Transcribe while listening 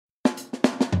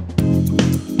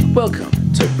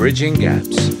Welcome to Bridging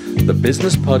Gaps, the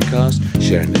business podcast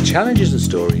sharing the challenges and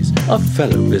stories of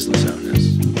fellow business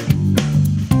owners.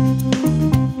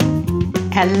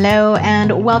 Hello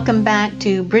and welcome back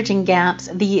to Bridging Gaps,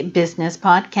 the business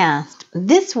podcast.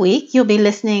 This week, you'll be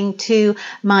listening to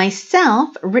myself,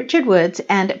 Richard Woods,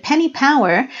 and Penny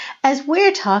Power as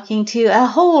we're talking to a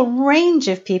whole range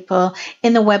of people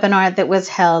in the webinar that was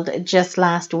held just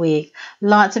last week.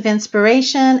 Lots of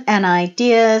inspiration and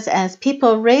ideas as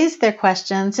people raised their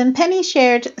questions, and Penny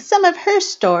shared some of her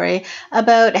story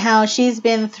about how she's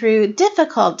been through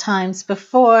difficult times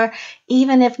before,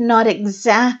 even if not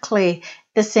exactly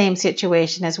the same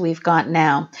situation as we've got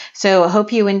now. So I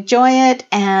hope you enjoy it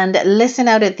and listen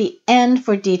out at the end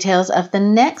for details of the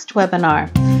next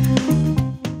webinar.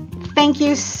 Thank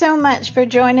you so much for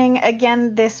joining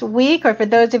again this week, or for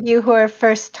those of you who are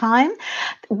first time,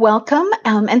 welcome.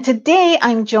 And today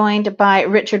I'm joined by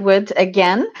Richard Woods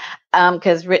again,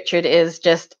 because Richard is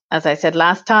just, as I said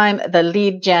last time, the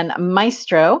lead gen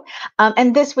maestro.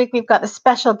 And this week we've got the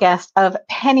special guest of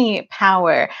Penny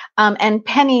Power. And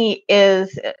Penny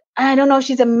is, I don't know if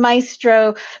she's a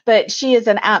maestro, but she is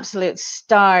an absolute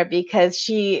star because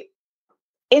she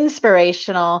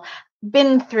inspirational,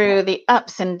 been through the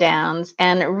ups and downs,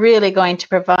 and really going to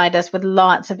provide us with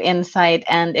lots of insight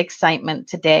and excitement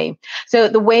today. So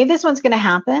the way this one's going to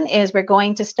happen is we're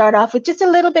going to start off with just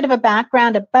a little bit of a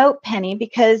background about Penny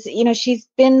because, you know, she's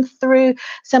been through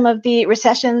some of the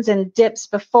recessions and dips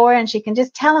before, and she can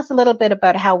just tell us a little bit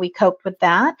about how we coped with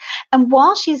that. And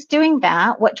while she's doing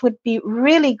that, what would be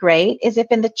really great is if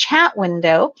in the chat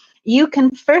window, you can,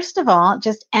 first of all,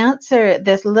 just answer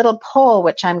this little poll,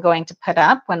 which I'm going to put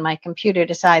up when my computer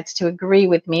decides to agree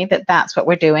with me that that's what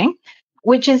we're doing,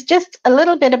 which is just a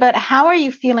little bit about how are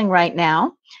you feeling right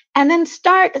now, and then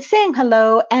start saying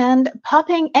hello and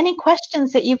popping any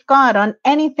questions that you've got on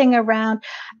anything around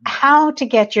how to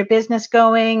get your business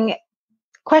going,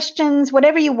 questions,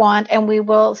 whatever you want, and we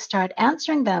will start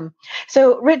answering them.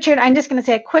 So, Richard, I'm just going to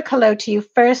say a quick hello to you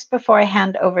first before I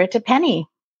hand over to Penny.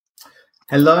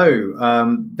 Hello.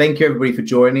 Thank you, everybody, for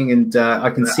joining. And I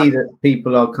can see that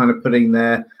people are kind of putting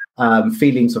their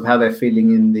feelings of how they're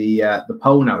feeling in the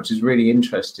poll now, which is really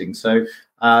interesting. So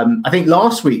I think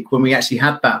last week when we actually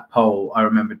had that poll, I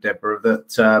remember, Deborah,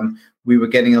 that we were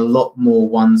getting a lot more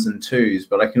ones and twos,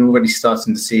 but I can already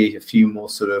starting to see a few more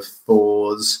sort of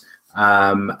fours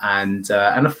and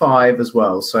a five as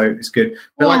well. So it's good.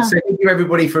 But like I say, thank you,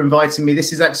 everybody, for inviting me.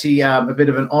 This is actually a bit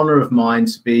of an honor of mine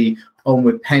to be on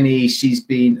with Penny. She's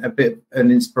been a bit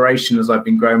an inspiration as I've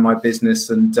been growing my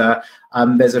business, and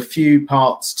there's a few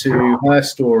parts to her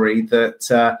story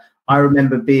that I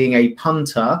remember being a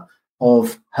punter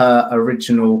of her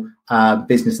original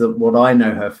business, that what I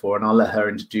know her for, and I'll let her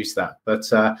introduce that. But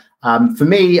for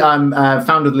me, I'm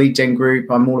founder of the Lead Gen Group.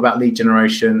 I'm all about lead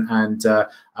generation, and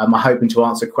I'm hoping to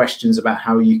answer questions about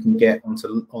how you can get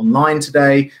onto online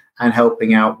today and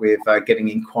helping out with getting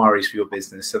inquiries for your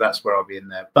business. So that's where I'll be in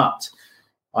there. But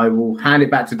I will hand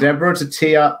it back to Deborah to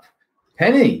tee up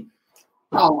Penny.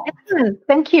 Oh,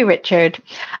 thank you, Richard.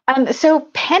 So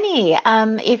Penny,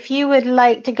 if you would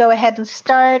like to go ahead and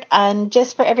start, and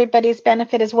just for everybody's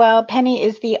benefit as well, Penny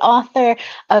is the author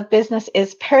of Business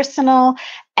is Personal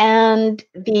and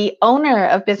the owner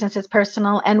of Business is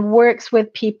Personal, and works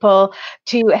with people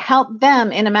to help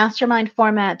them in a mastermind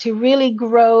format to really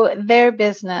grow their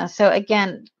business. So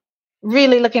again,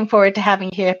 really looking forward to having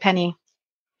you here, Penny.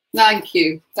 Thank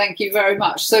you. Thank you very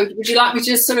much. So would you like me to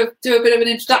just sort of do a bit of an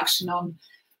introduction on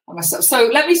myself?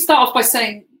 So let me start off by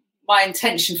saying my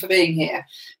intention for being here.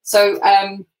 So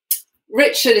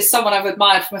Richard is someone I've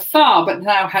admired from afar, but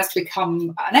now has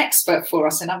become an expert for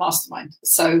us in our mastermind.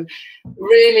 So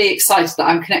really excited that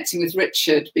I'm connecting with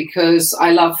Richard because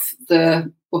I love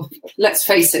well, let's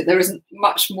face it, there isn't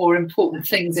much more important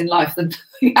things in life than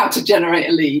how to generate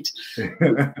a lead.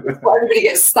 It's what everybody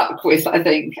gets stuck with, I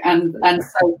think. And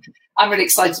so I'm really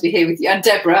excited to be here with you. And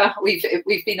Deborah, we've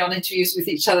been on interviews with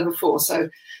each other before. So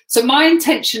my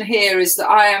intention here is that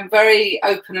I am very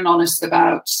open and honest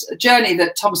about a journey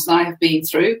that Thomas and I have been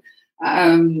through.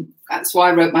 That's why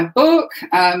I wrote my book.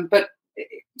 But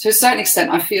to a certain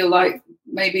extent, I feel like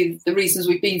maybe the reasons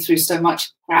we've been through so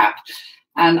much crap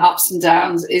and ups and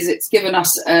downs is it's given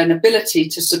us an ability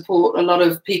to support a lot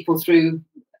of people through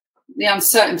the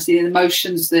uncertainty, the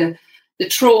emotions, the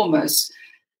traumas.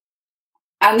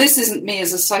 And this isn't me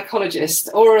as a psychologist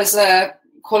or as a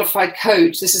qualified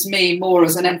coach. This is me more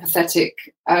as an empathetic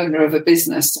owner of a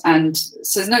business. And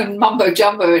so there's no mumbo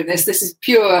jumbo in this. This is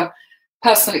pure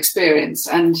personal experience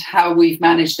and how we've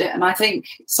managed it. And I think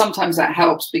sometimes that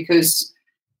helps because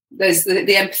there's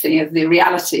the empathy of the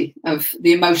reality of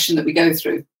the emotion that we go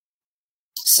through.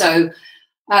 So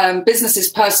Business is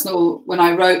Personal, when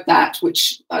I wrote that,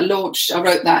 I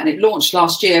wrote that and it launched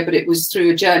last year, but it was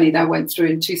through a journey that I went through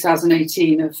in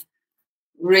 2018 of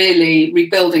really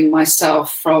rebuilding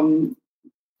myself from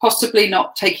possibly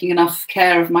not taking enough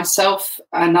care of myself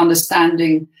and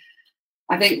understanding.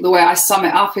 I think the way I sum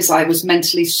it up is I was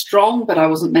mentally strong, but I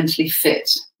wasn't mentally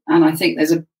fit. And I think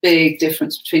there's a big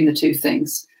difference between the two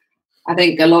things. I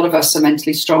think a lot of us are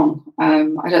mentally strong.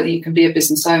 I don't think you can be a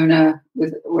business owner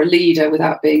or a leader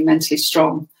without being mentally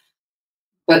strong.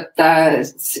 But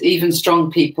even strong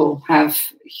people have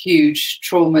huge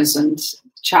traumas and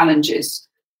challenges.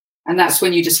 And that's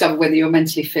when you discover whether you're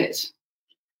mentally fit.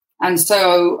 And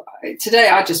so today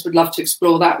I just would love to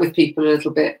explore that with people a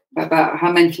little bit about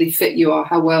how mentally fit you are,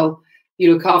 how well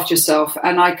you look after yourself.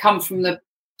 And I come from the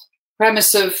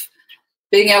premise of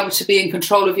being able to be in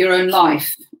control of your own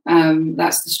life.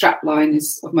 That's the strapline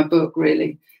of my book,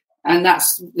 really. And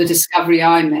that's the discovery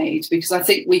I made, because I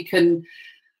think we can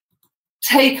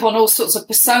take on all sorts of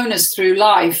personas through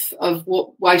life of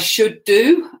what I should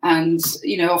do. And,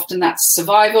 often that's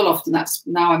survival. Often that's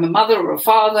now I'm a mother or a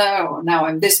father, or now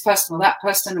I'm this person or that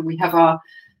person. And we have our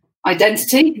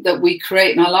identity that we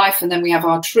create in our life, and then we have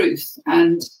our truth.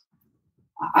 And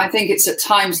I think it's at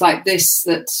times like this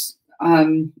that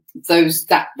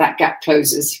that gap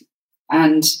closes.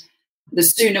 And the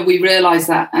sooner we realize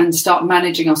that and start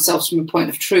managing ourselves from a point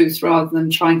of truth rather than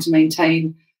trying to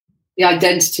maintain the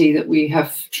identity that we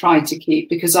have tried to keep,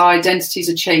 because our identities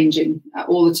are changing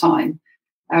all the time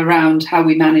around how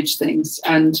we manage things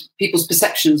and people's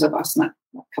perceptions of us. And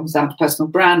that comes down to personal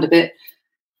brand a bit.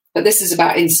 But this is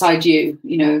about inside you.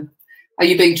 Are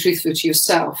you being truthful to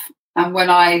yourself? And when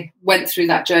I went through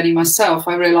that journey myself,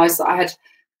 I realized that I had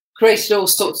created all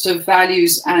sorts of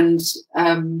values and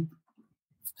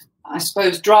I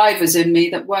suppose drivers in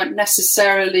me that weren't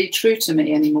necessarily true to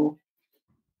me anymore.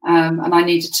 And I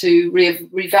needed to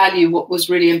revalue what was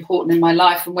really important in my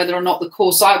life and whether or not the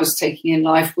course I was taking in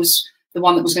life was the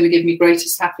one that was going to give me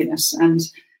greatest happiness. And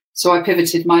so I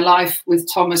pivoted my life with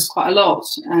Thomas quite a lot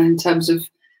in terms of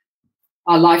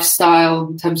our lifestyle,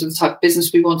 in terms of the type of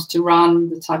business we wanted to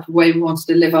run, the type of way we wanted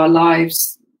to live our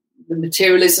lives, the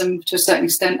materialism to a certain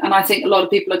extent. And I think a lot of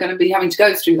people are going to be having to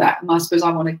go through that. And I suppose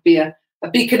I want to be a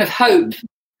beacon of hope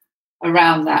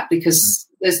around that, because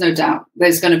there's no doubt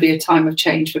there's going to be a time of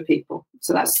change for people.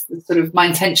 So that's sort of my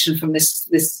intention from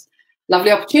this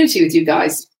lovely opportunity with you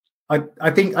guys.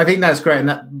 I think that's great, and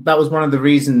that was one of the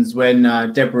reasons when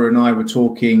Deborah and I were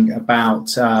talking about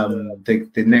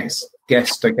the next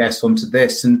guest, I guess, onto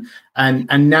this,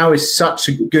 and now is such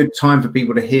a good time for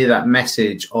people to hear that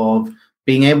message of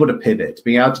being able to pivot,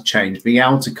 being able to change, being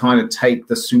able to kind of take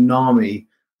the tsunami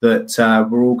that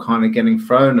we're all kind of getting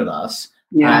thrown at us,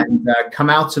 and come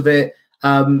out of it,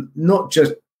 not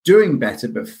just doing better,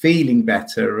 but feeling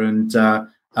better, and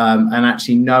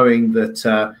actually knowing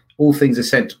that all things are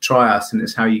sent to try us, and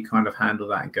it's how you kind of handle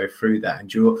that and go through that.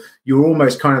 And you're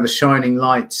almost kind of the shining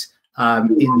light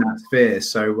in that sphere.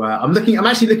 So I'm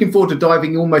actually looking forward to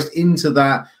diving almost into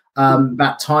that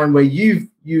that time where you've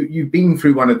been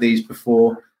through one of these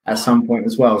before at some point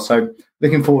as well. So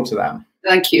looking forward to that.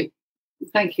 Thank you.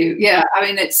 Yeah, I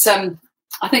mean, it's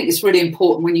I think it's really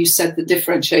important when you said the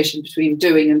differentiation between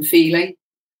doing and feeling.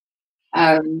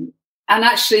 And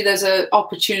actually, there's an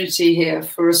opportunity here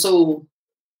for us all.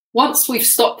 Once we've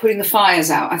stopped putting the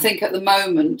fires out, I think at the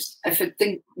moment, if I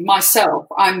think myself,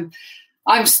 I'm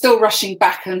still rushing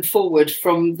back and forward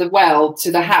from the well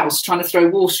to the house, trying to throw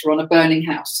water on a burning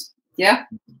house. Yeah,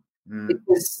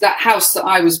 because that house that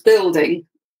I was building,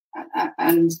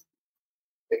 and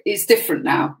it's different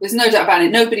now. There's no doubt about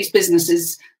it. Nobody's business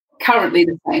is currently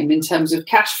the same in terms of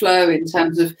cash flow, in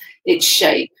terms of its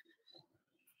shape.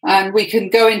 And we can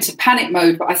go into panic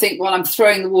mode, but I think while I'm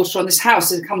throwing the water on this house,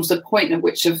 there comes to a point at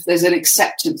which there's an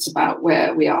acceptance about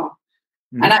where we are.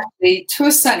 And actually, to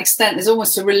a certain extent, there's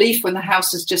almost a relief when the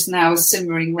house is just now a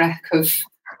simmering wreck of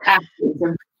ashes.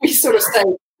 And we sort of say,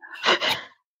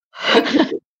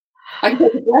 I can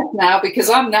take a breath now,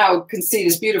 because I'm now can see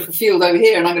this beautiful field over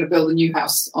here, and I'm going to build a new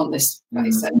house on this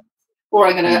place. Or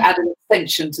I'm going to add an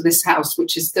extension to this house,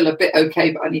 which is still a bit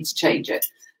okay, but I need to change it.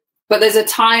 But there's a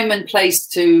time and place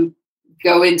to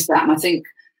go into that. And I think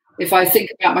if I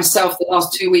think about myself, the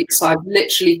last 2 weeks, I've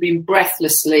literally been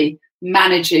breathlessly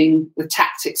managing the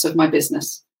tactics of my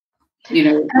business.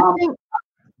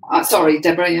 Sorry,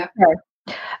 Deborah, yeah.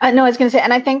 No, I was going to say,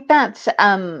 and I think that's,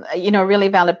 a really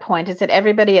valid point, is that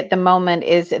everybody at the moment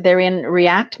they're in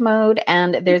react mode,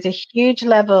 and there's a huge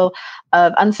level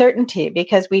of uncertainty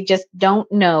because we just don't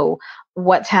know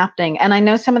what's happening. And I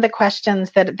know some of the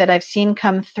questions that I've seen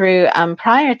come through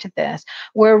prior to this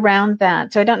were around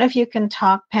that. So I don't know if you can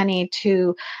talk, Penny,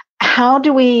 to how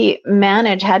do we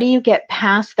manage, how do you get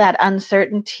past that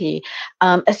uncertainty?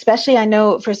 Especially, I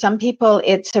know for some people,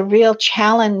 it's a real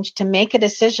challenge to make a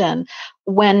decision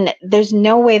when there's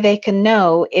no way they can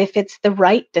know if it's the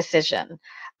right decision.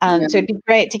 So it'd be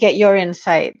great to get your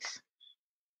insights.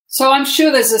 So I'm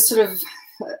sure there's a sort of,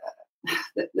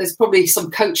 there's probably some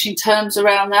coaching terms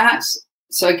around that.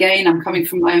 So again, I'm coming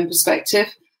from my own perspective.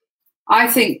 I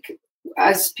think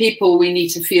as people, we need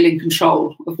to feel in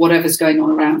control of whatever's going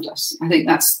on around us. I think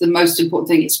that's the most important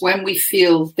thing. It's when we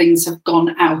feel things have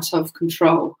gone out of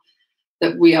control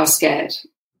that we are scared.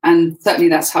 And certainly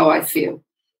that's how I feel.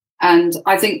 And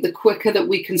I think the quicker that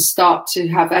we can start to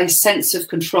have a sense of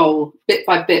control bit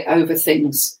by bit over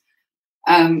things.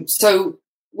 So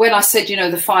when I said,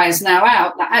 the fire's now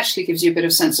out, that actually gives you a bit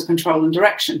of sense of control and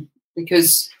direction,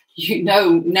 because you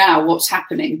know now what's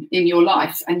happening in your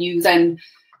life, and you then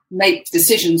make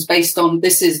decisions based on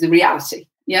this is the reality.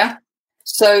 Yeah.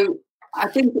 So I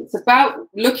think it's about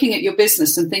looking at your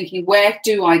business and thinking, where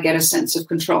do I get a sense of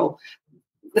control?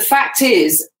 The fact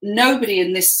is, nobody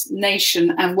in this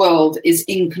nation and world is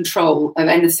in control of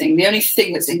anything. The only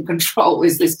thing that's in control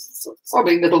is this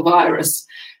sobbing little virus.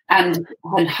 And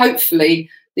hopefully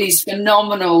these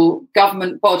phenomenal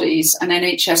government bodies and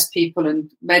NHS people and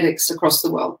medics across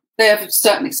the world, they have a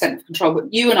certain extent of control.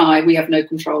 But you and I, we have no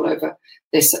control over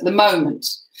this at the moment.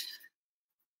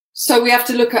 So we have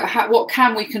to look at what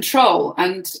can we control.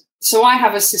 And so I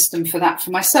have a system for that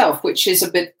for myself, which is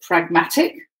a bit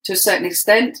pragmatic to a certain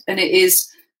extent. And it is,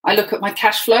 I look at my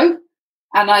cash flow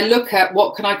and I look at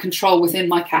what can I control within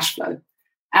my cash flow.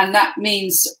 And that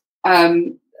means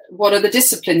what are the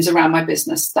disciplines around my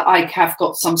business that I have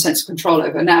got some sense of control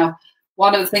over. Now,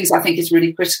 one of the things I think is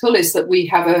really critical is that we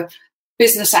have a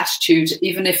business attitude,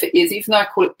 even though I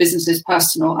call it business is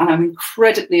personal, and I'm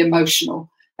incredibly emotional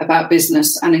about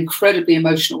business and incredibly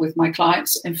emotional with my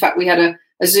clients. In fact, we had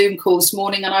a Zoom call this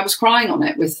morning and I was crying on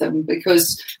it with them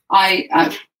because I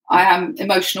am an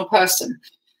emotional person.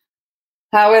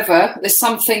 However, there's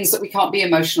some things that we can't be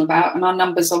emotional about, and our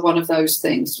numbers are one of those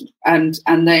things, and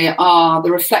they are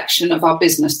the reflection of our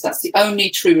business. That's the only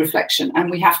true reflection, and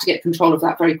we have to get control of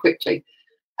that very quickly.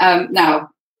 Now,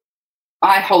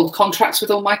 I hold contracts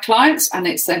with all my clients, and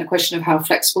it's then a question of how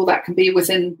flexible that can be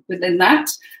within that,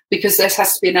 because there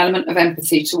has to be an element of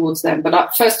empathy towards them.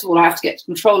 But first of all, I have to get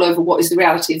control over what is the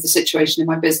reality of the situation in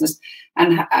my business,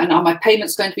 and are my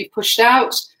payments going to be pushed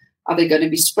out? Are they going to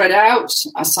be spread out?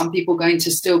 Are some people going to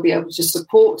still be able to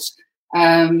support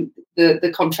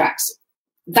the contracts?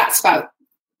 That's about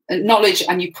knowledge,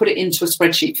 and you put it into a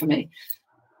spreadsheet for me.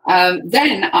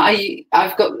 Then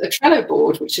I've got a Trello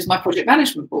board, which is my project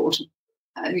management board.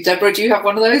 Deborah, do you have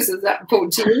one of those? Is that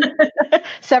important to you?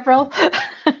 Several.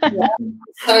 Yeah.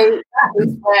 So that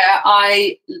is where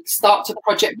I start to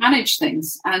project manage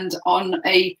things, and on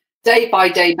a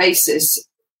day-by-day basis,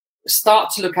 start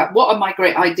to look at what are my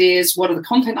great ideas, what are the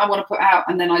content I want to put out,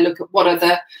 and then I look at what are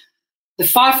the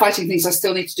firefighting things I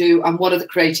still need to do, and what are the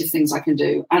creative things I can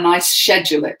do, and I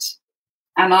schedule it.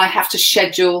 And I have to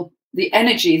schedule the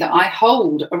energy that I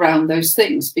hold around those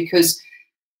things, because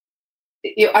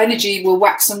your energy will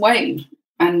wax and wane,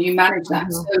 and you manage that.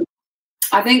 Mm-hmm. So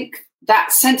I think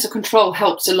that sense of control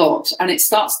helps a lot, and it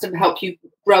starts to help you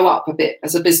grow up a bit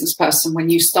as a business person when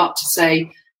you start to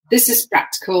say, this is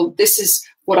practical, this is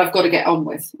what I've got to get on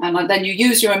with. And then you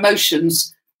use your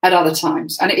emotions at other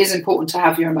times. And it is important to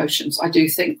have your emotions. I do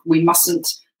think we mustn't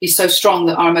be so strong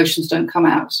that our emotions don't come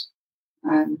out.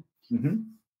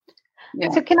 Yeah.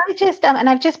 So can I just, and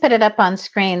I've just put it up on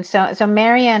screen. So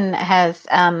Marion has,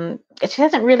 she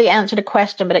hasn't really answered a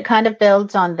question, but it kind of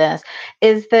builds on this,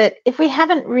 is that if we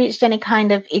haven't reached any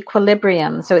kind of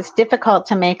equilibrium, so it's difficult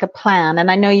to make a plan.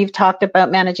 And I know you've talked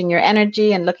about managing your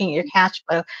energy and looking at your cash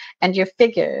flow and your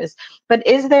figures, but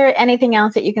is there anything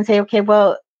else that you can say, okay,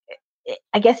 well,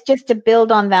 I guess just to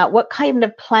build on that, what kind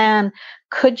of plan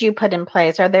could you put in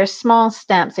place? Are there small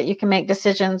steps that you can make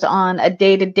decisions on a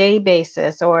day-to-day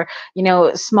basis, or,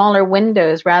 smaller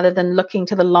windows rather than looking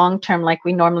to the long term like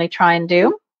we normally try and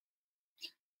do?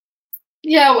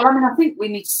 Yeah, well, I think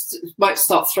we might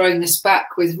start throwing this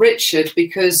back with Richard,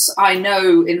 because I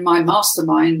know in my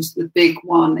mastermind, the big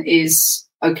one is,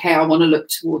 okay, I want to look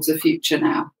towards the future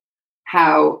now.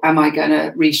 How am I going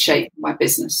to reshape my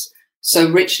business?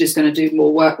 So Richard is going to do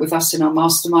more work with us in our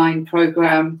mastermind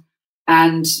program.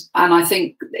 And I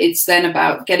think it's then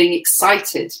about getting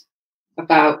excited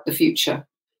about the future,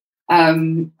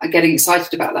 getting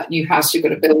excited about that new house you're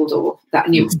going to build, or that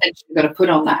new extension you're going to put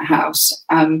on that house.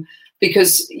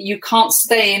 because you can't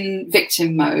stay in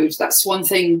victim mode. That's one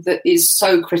thing that is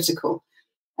so critical.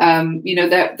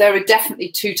 There are definitely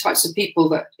two types of people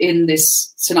that in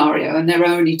this scenario, and there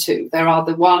are only two.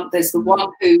 There's the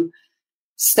one who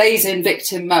stays in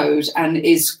victim mode and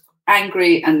is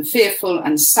angry and fearful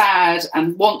and sad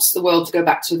and wants the world to go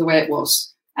back to the way it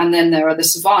was. And then there are the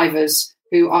survivors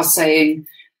who are saying,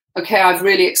 okay, I've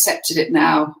really accepted it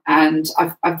now, and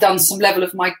I've done some level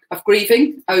of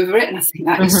grieving over it. And I think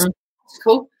that is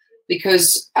critical,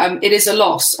 because it is a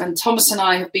loss. And Thomas and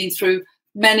I have been through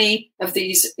many of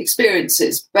these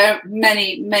experiences,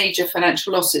 many major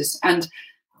financial losses, and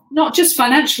not just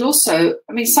financial also.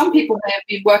 I mean, some people may have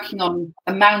been working on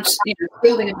a mountain,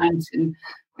 building a mountain.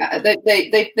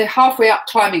 They're halfway up,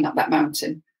 climbing up that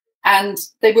mountain, and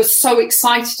they were so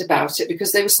excited about it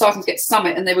because they were starting to get to the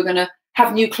summit and they were going to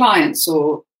have new clients,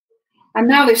 and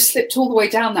now they've slipped all the way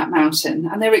down that mountain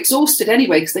and they're exhausted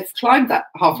anyway because they've climbed that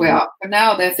halfway up, and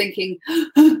now they're thinking,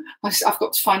 I've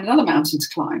got to find another mountain to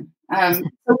climb. So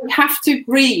we have to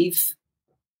grieve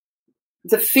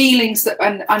the feelings that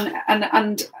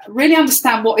and really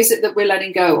understand what is it that we're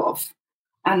letting go of,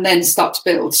 and then start to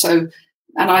build. So,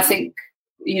 and I think,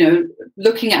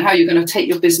 looking at how you're going to take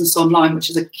your business online, which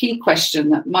is a key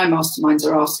question that my masterminds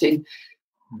are asking.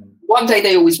 One day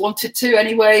they always wanted to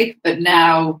anyway, but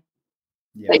now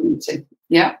they need to.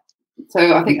 Yeah.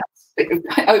 So I think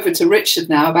that's over to Richard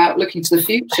now about looking to the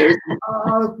future.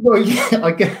 Well, yeah,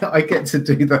 I get to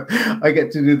do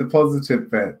the positive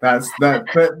bit. That's that.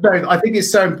 But no, I think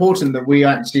it's so important that we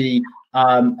actually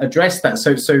address that.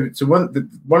 So one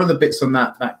of the bits on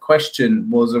that question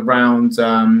was around.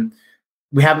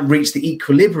 We haven't reached the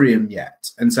equilibrium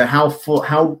yet, and so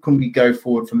how can we go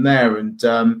forward from there? And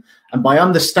by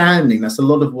understanding, that's a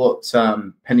lot of what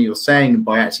Penny you're saying.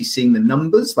 By actually seeing the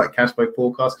numbers, like cash flow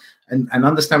forecast, and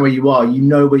understand where you are,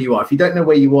 where you are. If you don't know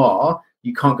where you are,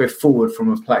 you can't go forward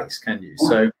from a place, can you?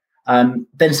 So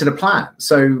then set a plan.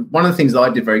 So one of the things that I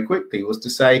did very quickly was to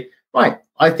say, right,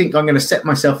 I think I'm going to set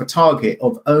myself a target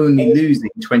of only losing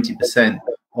 20%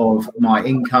 of my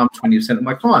income, 20% of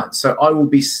my clients. So I will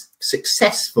be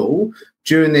successful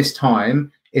during this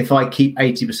time if I keep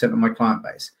 80% of my client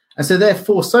base. And so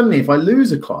therefore, suddenly, if I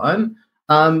lose a client,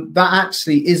 that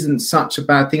actually isn't such a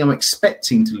bad thing. I'm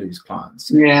expecting to lose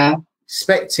clients. Yeah.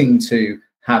 Expecting to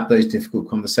have those difficult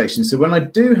conversations. So when I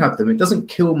do have them, it doesn't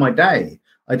kill my day.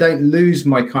 I don't lose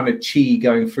my kind of chi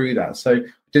going through that. So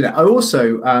do that. I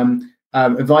also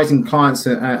advising clients,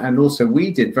 and also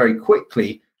we did very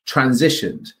quickly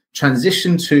transition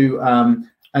to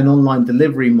an online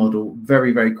delivery model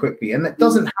very, very quickly. And that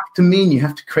doesn't have to mean you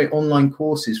have to create online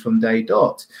courses from day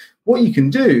dot. What you can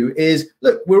do is,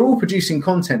 look, we're all producing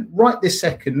content right this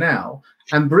second now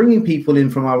and bringing people in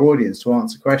from our audience to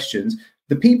answer questions.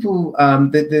 The people,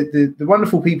 the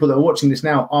wonderful people that are watching this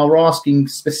now are asking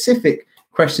specific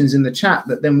questions in the chat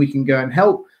that then we can go and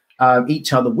help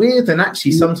each other with. And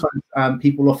actually sometimes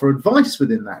people offer advice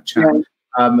within that chat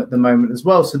at the moment as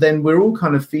well. So then we're all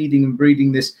kind of feeding and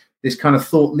breeding this kind of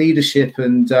thought leadership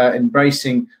and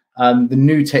embracing the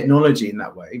new technology in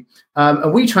that way.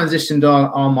 And we transitioned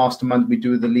our mastermind we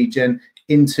do with the lead gen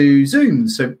into Zoom.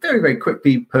 So very, very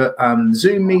quickly put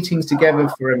Zoom meetings together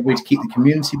for everybody to keep the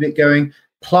community bit going.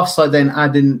 Plus I then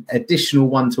add in additional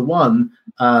one-to-one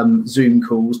Zoom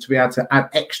calls to be able to add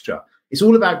extra. It's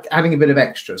all about adding a bit of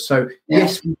extra. So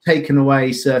yes, we've taken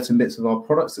away certain bits of our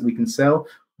products that we can sell.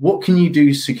 What can you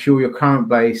do to secure your current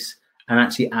base and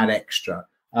actually add extra?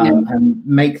 And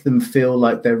make them feel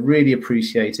like they're really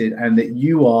appreciated and that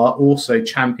you are also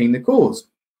championing the cause.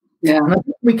 Yeah. And I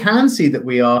think we can see that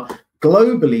we are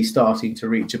globally starting to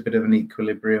reach a bit of an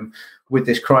equilibrium with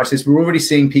this crisis. We're already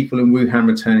seeing people in Wuhan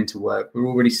returning to work. We're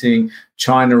already seeing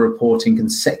China reporting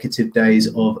consecutive days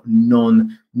of no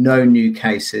new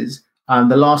cases.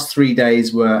 The last 3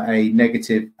 days were a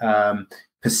negative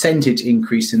percentage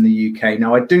increase in the UK.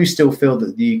 Now, I do still feel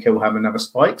that the UK will have another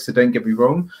spike, so don't get me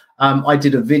wrong. I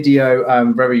did a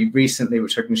video very recently,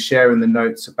 which I can share in the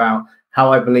notes, about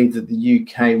how I believe that the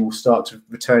UK will start to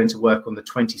return to work on the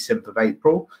 27th of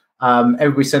April.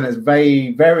 Everybody said it's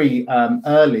very, very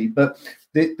early, but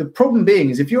the problem being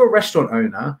is if you're a restaurant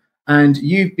owner and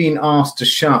you've been asked to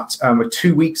shut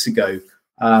 2 weeks ago,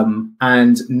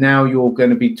 and now you're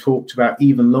going to be talked about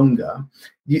even longer,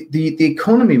 the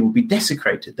economy will be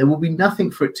desecrated. There will be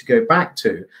nothing for it to go back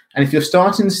to. And if you're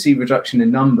starting to see reduction in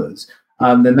numbers,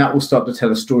 then that will start to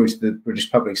tell a story to the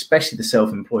British public, especially the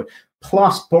self-employed.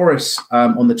 Plus, Boris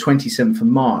on the 27th of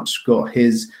March got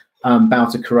his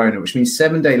bout of corona, which means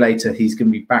 7 days later he's going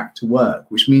to be back to work,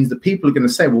 which means that people are going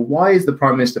to say, well, why is the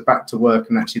Prime Minister back to work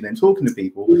and actually then talking to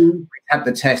people? He's had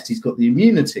the test, he's got the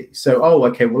immunity. So,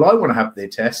 okay, well, I want to have the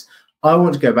test. I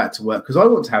want to go back to work because I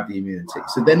want to have the immunity.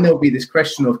 So then there'll be this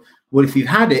question of, well, if you've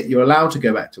had it, you're allowed to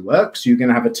go back to work. So you're going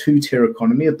to have a two-tier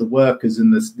economy of the workers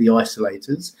and the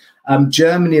isolators.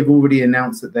 Germany have already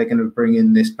announced that they're going to bring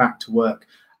in this back to work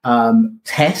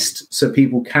test so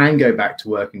people can go back to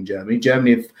work in Germany.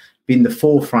 Germany have been the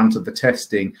forefront of the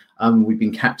testing. We've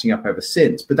been catching up ever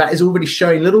since. But that is already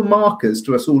showing little markers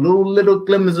to us all, little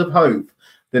glimmers of hope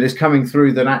that is coming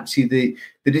through, that actually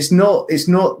it's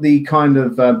not the kind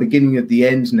of beginning of the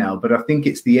end now, but I think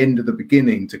it's the end of the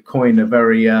beginning, to coin a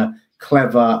very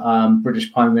clever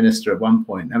British Prime Minister at one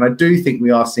point. And I do think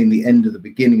we are seeing the end of the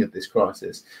beginning of this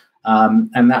crisis.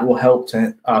 And that will help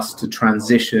us to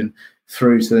transition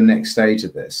through to the next stage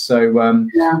of this. So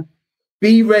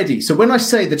be ready. So when I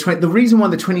say the reason why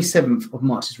the 27th of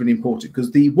March is really important,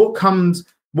 because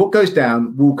what goes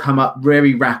down will come up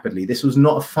very rapidly. This was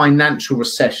not a financial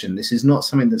recession. This is not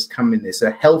something that's come in. It's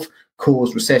a health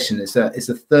caused recession. It's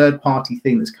a third party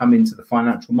thing that's come into the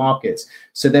financial markets.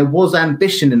 So there was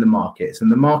ambition in the markets,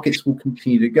 and the markets will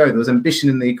continue to go. There was ambition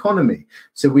in the economy.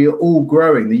 So we are all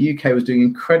growing. The UK was doing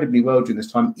incredibly well during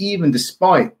this time, even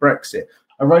despite Brexit.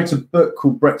 I wrote a book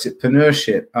called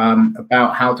Brexitpreneurship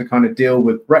about how to kind of deal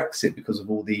with Brexit because of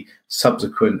all the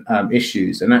subsequent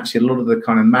issues. And actually a lot of the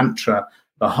kind of mantra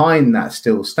behind that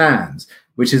still stands,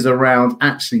 which is around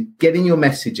actually getting your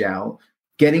message out,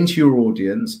 getting to your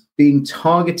audience, being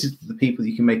targeted to the people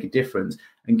that you can make a difference,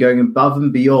 and going above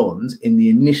and beyond in the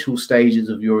initial stages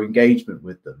of your engagement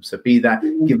with them. So be that,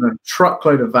 give them a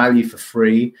truckload of value for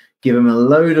free, give them a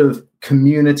load of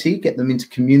community, get them into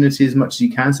community as much as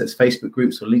you can. So it's Facebook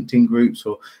groups or LinkedIn groups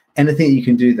or anything you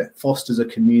can do that fosters a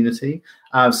community.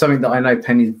 Something that I know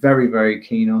Penny's very, very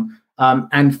keen on.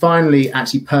 And finally,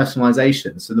 actually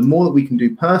personalization. So the more that we can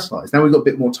do personalized, now we've got a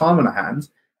bit more time on our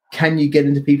hands, can you get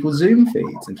into people's Zoom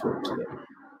feeds and talk to them?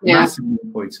 Yeah. Massively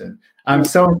important.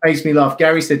 Someone makes me laugh.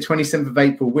 Gary said 27th of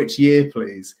April, which year,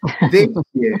 please? This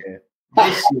year.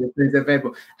 This year, please,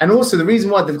 available. And also the reason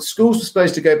why the schools were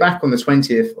supposed to go back on the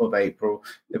 20th of April,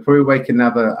 they'll probably wait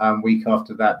another week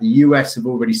after that. The US have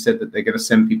already said that they're going to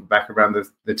send people back around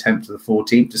the 10th to the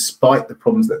 14th, despite the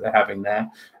problems that they're having there,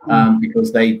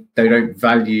 because they don't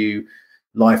value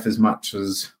life as much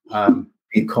as the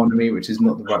economy, which is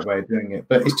not the right way of doing it.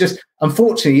 But it's just,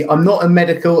 unfortunately, I'm not I'm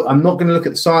not going to look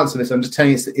at the science of this. I'm just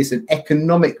telling you it's an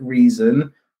economic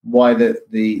reason why the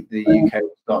UK will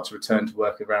start to return to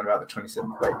work around about the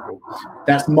 27th of April.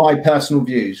 That's my personal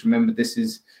views. Remember, this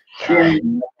is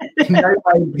in no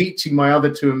way impeaching my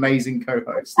other two amazing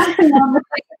co-hosts. I'm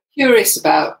curious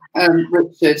about,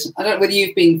 Richard, I don't know whether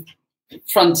you've been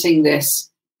fronting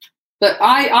this, but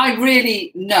I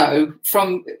really know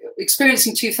from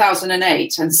experiencing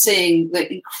 2008 and seeing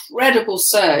the incredible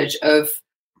surge of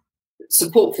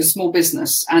support for small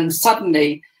business, and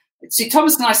suddenly, see,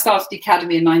 Thomas and I started the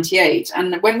Academy in 98,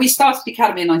 and when we started the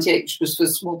Academy in 98, which was for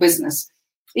small business,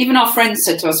 even our friends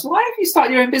said to us, why have you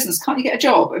started your own business? Can't you get a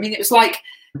job? I mean, it was like,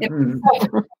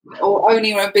 or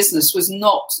owning your own business was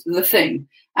not the thing.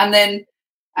 And then,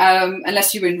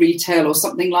 unless you were in retail or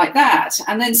something like that.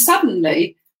 And then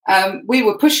suddenly, we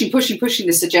were pushing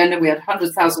this agenda. We had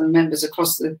 100,000 members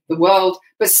across the world,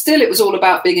 but still it was all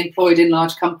about being employed in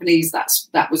large companies.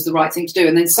 That was the right thing to do.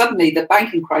 And then suddenly the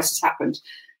banking crisis happened.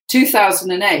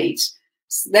 2008,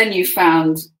 then you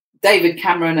found David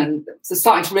Cameron and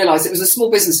starting to realise it was the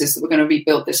small businesses that were going to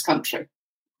rebuild this country,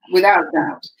 without a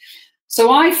doubt.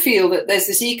 So I feel that there's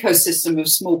this ecosystem of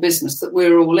small business that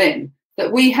we're all in,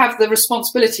 that we have the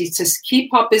responsibility to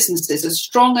keep our businesses as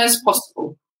strong as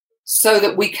possible so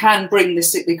that we can bring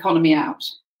this economy out.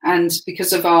 And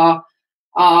because of our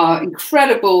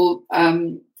incredible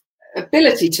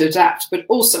ability to adapt, but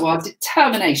also our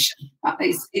determination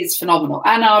is phenomenal,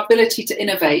 and our ability to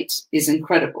innovate is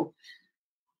incredible.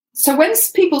 So when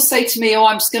people say to me,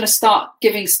 I'm just going to start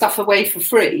giving stuff away for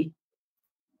free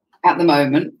at the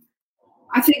moment,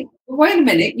 I think, well, wait a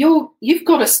minute, you've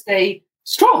got to stay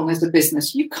strong as a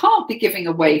business. You can't be giving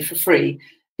away for free,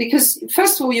 because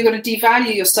first of all, you're going to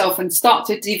devalue yourself and start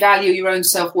to devalue your own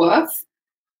self-worth.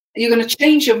 You're going to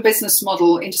change your business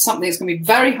model into something that's going to be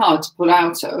very hard to pull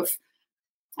out of.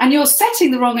 And you're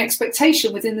setting the wrong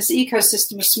expectation within this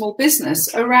ecosystem of small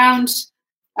business around,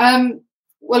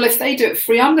 well, if they do it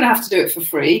free, I'm going to have to do it for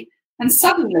free. And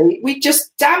suddenly we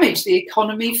just damage the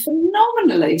economy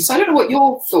phenomenally. So I don't know what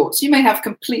your thoughts. You may have a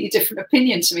completely different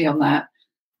opinion to me on that.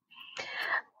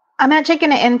 I'm actually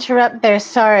going to interrupt there.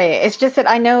 Sorry. It's just that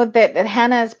I know that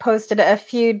Hannah's posted a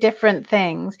few different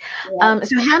things. Yeah.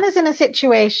 So Hannah's in a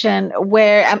situation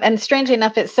where, and strangely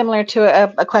enough, it's similar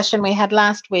to a question we had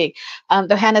last week,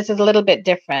 though Hannah's is a little bit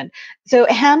different. So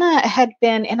Hannah had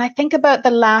been, and I think about the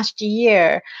last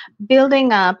year,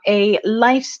 building up a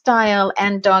lifestyle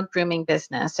and dog grooming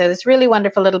business. So this really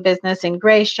wonderful little business in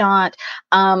Grayshot.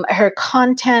 Her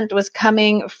content was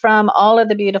coming from all of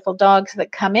the beautiful dogs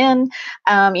that come in.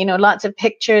 Lots of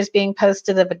pictures being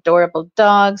posted of adorable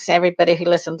dogs. Everybody who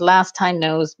listened last time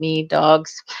knows me,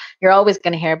 dogs. You're always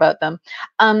going to hear about them.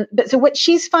 But so what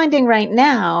she's finding right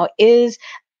now is,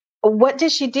 what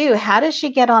does she do? How does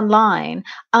she get online?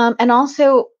 And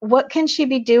also, what can she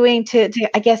be doing to,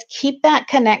 I guess, keep that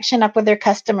connection up with her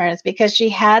customers? Because she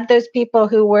had those people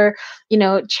who were,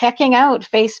 checking out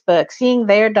Facebook, seeing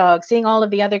their dogs, seeing all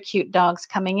of the other cute dogs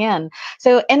coming in.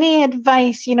 So any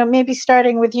advice, maybe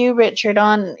starting with you, Richard,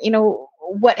 on,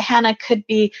 what Hannah could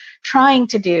be trying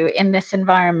to do in this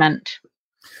environment?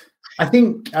 I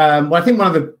think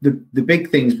one of the big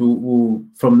things will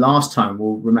from last time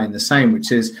will remain the same,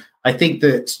 which is I think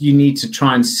that you need to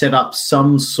try and set up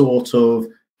some sort of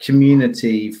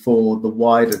community for the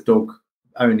wider dog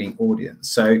owning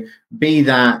audience. So be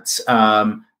that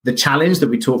the challenge that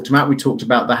we talked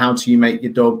about the how do you make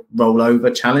your dog roll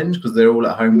over challenge, because they're all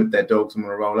at home with their dogs and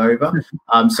want to roll over.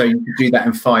 So you could do that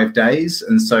in 5 days.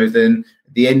 And so then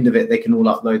at the end of it, they can all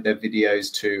upload their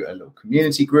videos to a little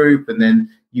community group. And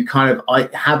then you I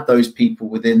have those people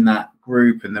within that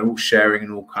group and they're all sharing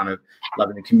and all kind of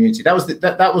loving the community. That was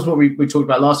what we talked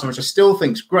about last time, which I still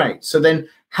think is great. So then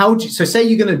say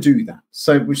you're going to do that,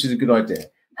 which is a good idea.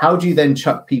 How do you then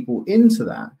chuck people into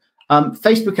that?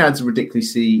 Facebook ads are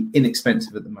ridiculously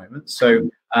inexpensive at the moment. So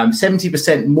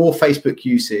 70% more Facebook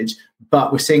usage,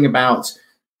 but we're seeing about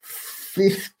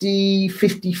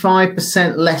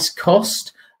 55% less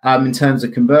cost in terms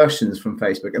of conversions from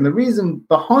Facebook. And the reason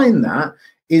behind that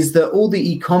is that all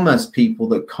the e-commerce people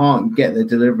that can't get their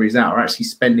deliveries out are actually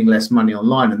spending less money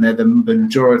online, and they're the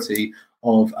majority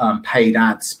of paid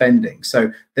ad spending.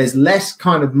 So there's less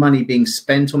kind of money being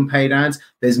spent on paid ads.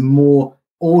 There's more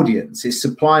audience. It's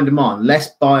supply and demand. Less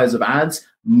buyers of ads,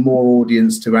 more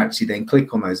audience to actually then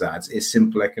click on those ads. It's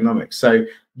simple economics. So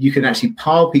you can actually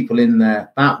pile people in there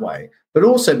that way. But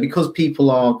also because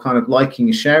people are kind of liking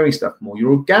and sharing stuff more,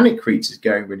 your organic reach is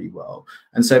going really well.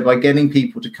 And so by getting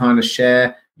people to kind of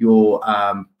share your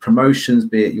promotions,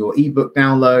 be it your ebook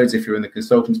downloads, if you're in the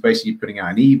consulting space, you're putting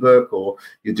out an ebook, or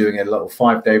you're doing a little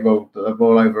 5-day roll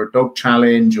over a dog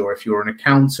challenge, or if you're an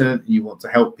accountant, you want to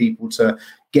help people to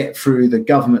get through the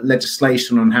government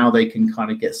legislation on how they can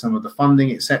kind of get some of the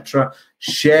funding, etc.,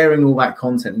 sharing all that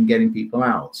content and getting people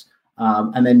out.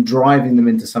 And then driving them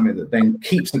into something that then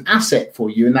keeps an asset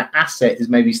for you. And that asset is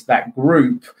maybe that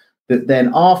group that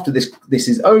then after this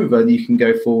is over, you can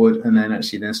go forward and then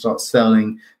actually then start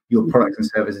selling your products and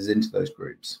services into those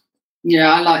groups.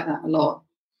 Yeah, I like that a lot.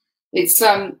 It's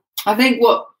I think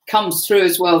what comes through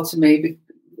as well to me,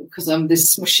 because I'm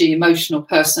this smushy emotional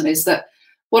person, is that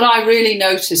what I really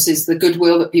notice is the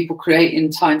goodwill that people create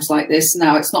in times like this.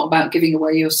 Now, it's not about giving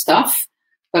away your stuff,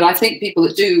 but I think people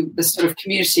that do the sort of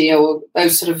community or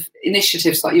those sort of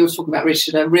initiatives like you're talking about,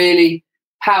 Richard, are really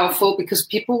powerful, because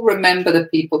people remember the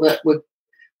people that were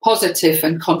positive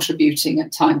and contributing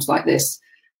at times like this.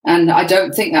 And I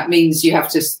don't think that means you have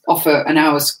to offer an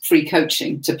hour's free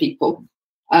coaching to people.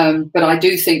 But I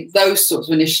do think those sorts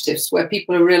of initiatives where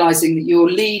people are realizing that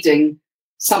you're leading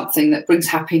something that brings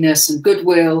happiness and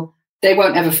goodwill, they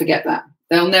won't ever forget that.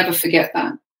 They'll never forget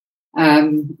that.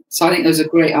 So I think those are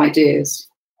great ideas.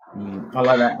 I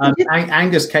like that.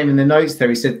 Angus came in the notes there.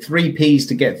 He said 3 Ps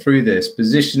to get through this: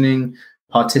 positioning,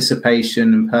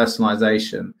 participation, and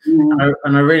personalization.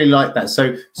 And I really like that.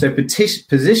 So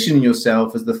positioning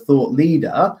yourself as the thought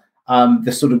leader,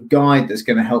 the sort of guide that's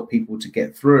going to help people to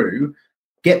get through.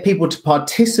 Get people to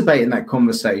participate in that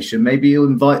conversation. Maybe you'll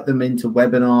invite them into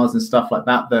webinars and stuff like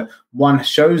that, that one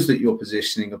shows that you're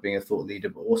positioning of being a thought leader,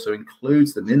 but also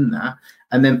includes them in that.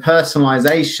 And then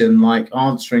personalization, like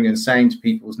answering and saying to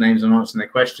people's names and answering their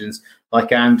questions,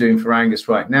 like I'm doing for Angus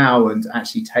right now, and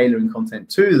actually tailoring content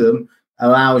to them,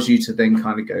 allows you to then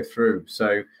kind of go through.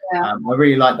 So I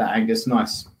really like that, Angus.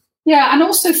 Nice. Yeah, and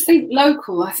also think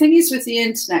local. I think it's with the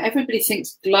internet, everybody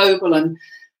thinks global, and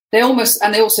they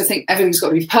also think everything's got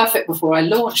to be perfect before I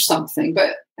launch something.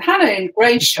 But Hannah in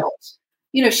Grayshot,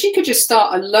 she could just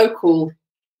start a local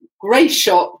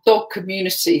Grayshot dog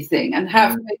community thing and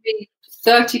have maybe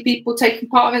 30 people taking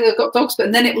part of it that have got dogs,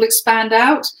 and then it will expand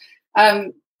out.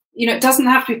 It doesn't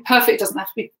have to be perfect. It doesn't have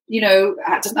to be,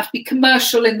 it doesn't have to be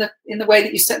commercial in the way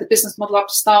that you set the business model up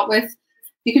to start with.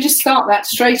 you can just start that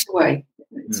straight away.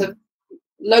 So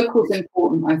local is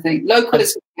important, I think. Local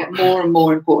is going to get more and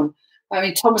more important. I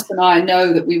mean, Thomas and I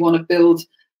know that we want to build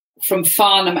from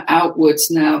Farnham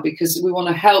outwards now, because we want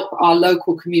to help our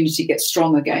local community get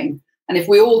strong again. And if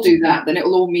we all do that, then it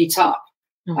will all meet up.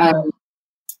 So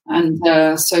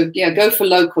go for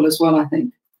local as well, I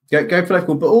think. Go for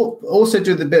local, but also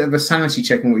do the bit of a sanity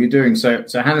check on what you're doing. So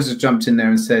Hannah's just jumped in there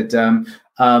and said, I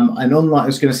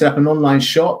was going to set up an online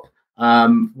shop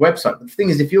website. But the thing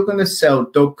is, if you're going to sell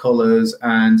dog collars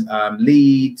and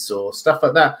leads or stuff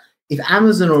like that, if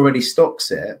Amazon already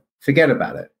stocks it, forget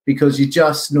about it, because you're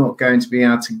just not going to be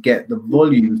able to get the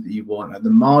volumes that you want at the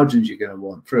margins you're going to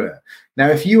want through it. Now,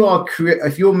 if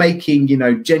you're making,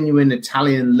 genuine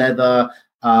Italian leather,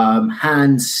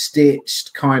 hand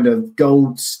stitched kind of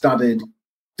gold studded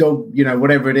dog,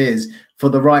 whatever it is for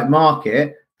the right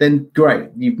market, then great.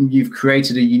 You've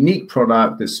created a unique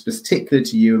product that's particular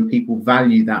to you and people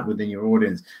value that within your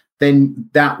audience. Then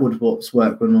that would work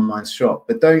with an online shop.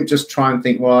 But don't just try and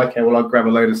think, I'll grab a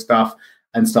load of stuff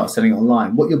and start selling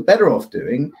online. What you're better off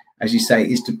doing, as you say,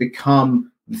 is to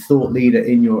become the thought leader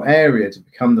in your area, to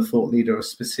become the thought leader of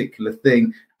a particular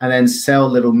thing, and then sell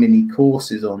little mini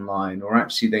courses online, or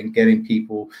actually then getting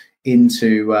people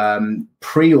into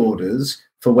pre-orders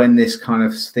for when this kind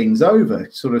of thing's over,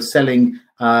 sort of selling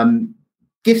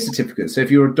gift certificates. So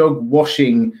if you're a dog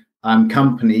washing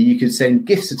company, you could send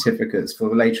gift certificates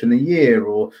for later in the year,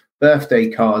 or birthday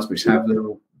cards which have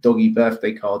little doggy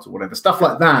birthday cards or whatever, stuff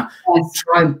like that.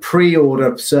 Try and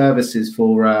pre-order services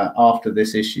for after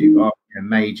this issue,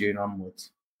 May, June onwards.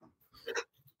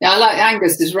 Yeah, I like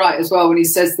Angus is right as well when he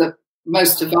says that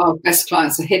most of our best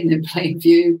clients are hidden in plain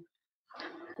view.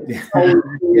 Yeah.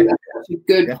 That's a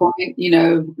good point.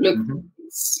 Look,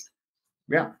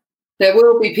 there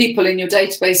will be people in your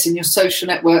database, in your social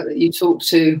network that you talk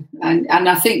to. And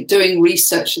I think doing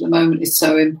research at the moment is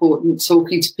so important,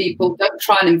 talking to people. Don't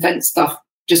try and invent stuff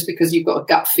just because you've got a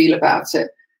gut feel about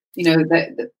it.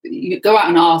 You go out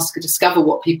and ask and discover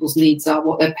what people's needs are,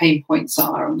 what their pain points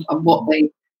are, and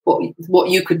what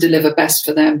you could deliver best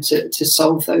for them to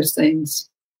solve those things.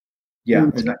 Yeah,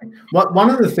 exactly. One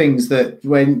of the things that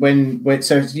when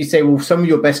so you say, well, some of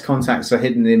your best contacts are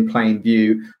hidden in plain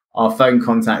view, are phone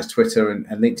contacts, Twitter and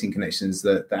LinkedIn connections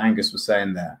that Angus was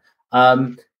saying there.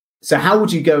 So how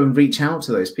would you go and reach out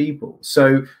to those people?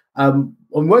 So I'm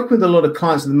working with a lot of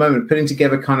clients at the moment, putting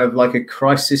together kind of like a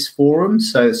crisis forum.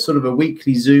 So it's sort of a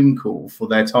weekly Zoom call for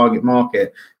their target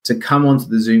market to come onto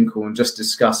the Zoom call and just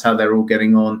discuss how they're all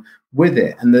getting on with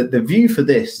it. And the view for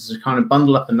this is to kind of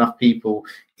bundle up enough people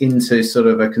into sort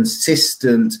of a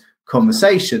consistent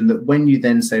conversation that when you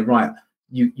then say, right,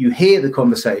 you hear the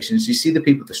conversations, you see the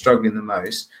people that are struggling the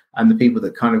most and the people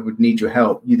that kind of would need your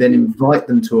help, you then invite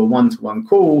them to a one-to-one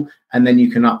call, and then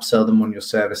you can upsell them on your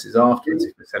services afterwards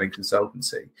if you're selling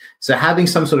consultancy. So having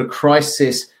some sort of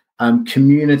crisis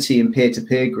community and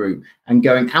peer-to-peer group, and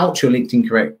going out to your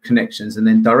LinkedIn connections and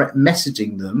then direct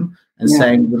messaging them and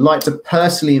saying, we'd like to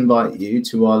personally invite you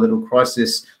to our little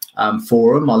crisis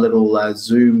forum, our little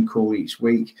Zoom call each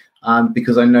week,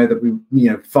 because I know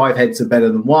that 5 heads are better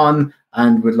than one,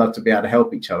 and we'd love to be able to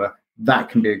help each other. That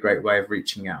can be a great way of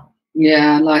reaching out.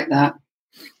 Yeah, I like that.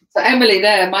 So Emily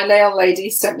there, my nail lady,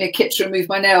 sent me a kit to remove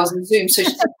my nails in Zoom. So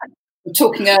she's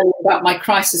talking earlier about my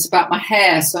crisis about my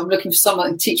hair. So I'm looking for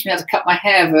someone to teach me how to cut my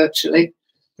hair virtually.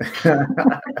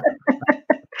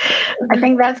 I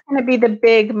think that's going to be the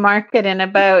big market in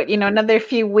about, another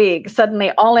few weeks.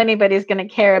 Suddenly all anybody's going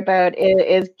to care about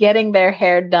is getting their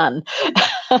hair done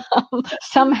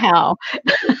somehow.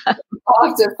 I'll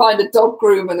have to find a dog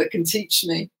groomer that can teach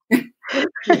me.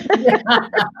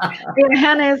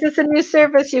 Hannah, is this a new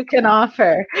service you can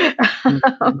offer?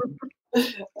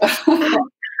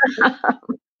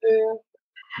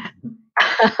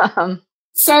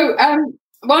 So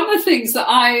one of the things that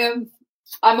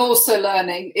I'm also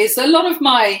learning is a lot of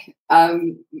my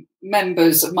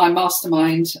members of my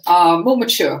mastermind are more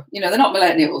mature. They're not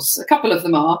millennials. A couple of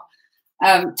them are.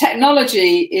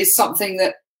 Technology is something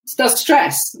that does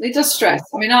stress. It does stress.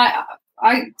 I mean,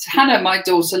 Hannah, my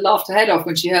daughter, laughed her head off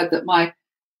when she heard that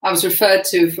I was referred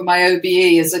to for my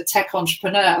OBE as a tech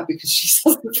entrepreneur, because she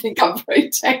doesn't think I'm very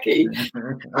techy.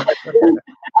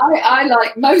 I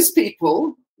like most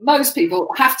people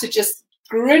have to just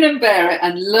grin and bear it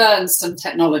and learn some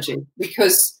technology,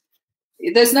 because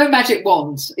there's no magic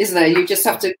wand, is there? You just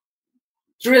have to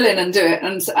drill in and do it.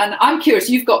 And I'm curious,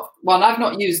 you've got one. I've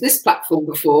not used this platform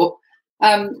before.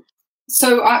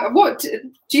 So what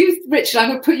do you, Richard, I'm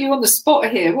going to put you on the spot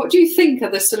here. What do you think are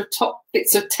the sort of top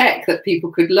bits of tech that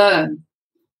people could learn?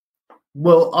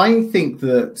 Well, I think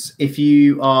that if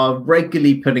you are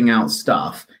regularly putting out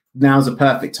stuff, now's a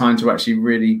perfect time to actually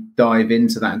really dive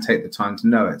into that and take the time to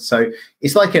know it. So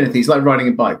it's like anything. It's like riding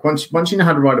a bike. Once you know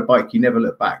how to ride a bike, you never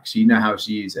look back. So you know how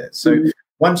to use it. So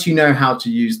once you know how to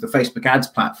use the Facebook ads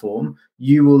platform,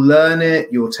 you will learn it.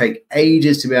 You'll take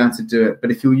ages to be able to do it.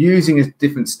 But if you're using a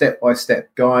different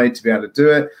step-by-step guide to be able to do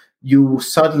it, you will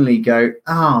suddenly go,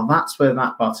 that's where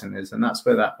that button is, and that's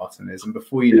where that button is. And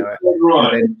before you know it,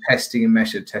 right. Then testing and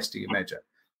measure.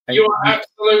 And you are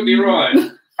absolutely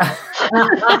right. How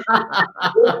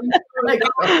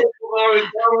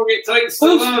long it takes to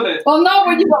learn it. Well, not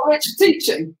when you've got Richard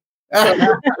teaching. You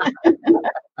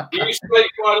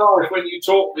saved my life when you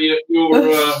taught me at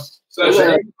your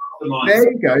session.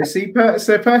 There you go. See,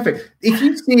 so perfect. If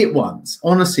you see it once,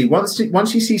 honestly, once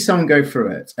you see someone go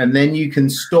through it, and then you can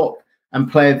stop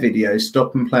and play a video,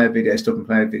 stop and play a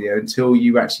video until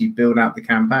you actually build out the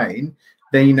campaign,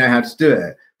 then you know how to do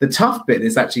it. The tough bit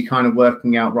is actually kind of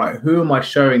working out, right, who am I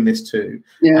showing this to?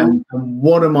 Yeah. And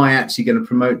what am I actually going to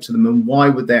promote to them? And why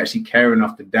would they actually care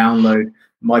enough to download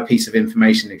my piece of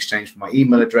information in exchange for my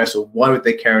email address? Or why would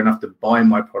they care enough to buy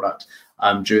my product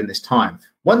during this time?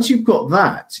 Once you've got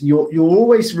that, you'll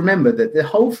always remember that the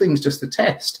whole thing's just a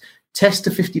test. Test a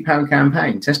 £50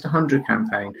 campaign, test a £100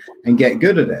 campaign, and get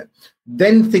good at it.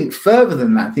 Then think further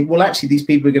than that. Think, well, actually, these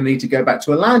people are going to need to go back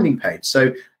to a landing page.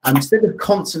 So instead of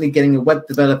constantly getting a web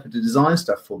developer to design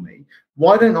stuff for me,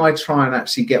 why don't I try and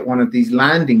actually get one of these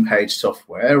landing page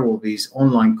software or these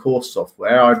online course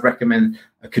software? I'd recommend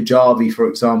a Kajabi, for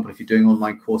example, if you're doing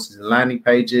online courses and landing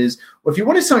pages. Or if you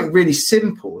wanted something really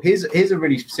simple, here's a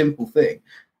really simple thing.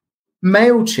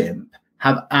 MailChimp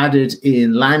have added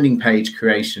in landing page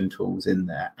creation tools in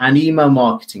there and email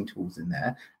marketing tools in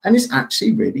there, and it's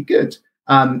actually really good.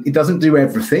 It doesn't do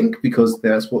everything because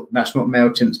that's not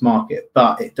MailChimp's market,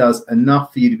 but it does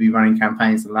enough for you to be running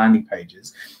campaigns and landing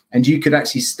pages. And you could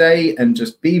actually stay and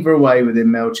just beaver away within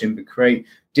MailChimp and create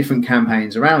different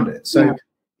campaigns around it. So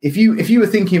if you were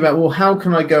thinking about, well, how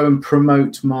can I go and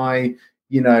promote my,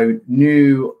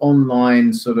 new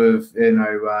online sort of,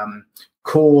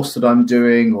 course that I'm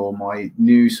doing, or my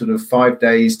new sort of 5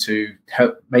 days to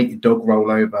help make your dog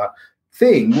roll over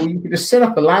thing, well, you can just set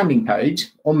up a landing page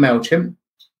on MailChimp.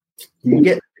 You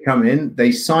get them to come in,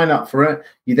 they sign up for it.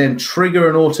 You then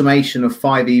trigger an automation of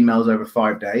 5 emails over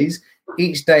 5 days.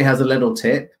 Each day has a little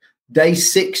tip. Day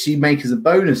 6 you make as a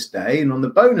bonus day, and on the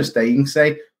bonus day you can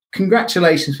say,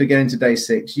 congratulations for getting to day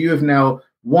 6. You have now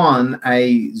won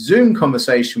a Zoom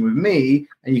conversation with me,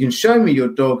 and you can show me your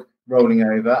dog rolling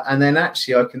over, and then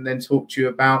actually I can then talk to you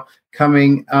about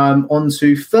coming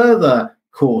onto further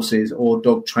courses or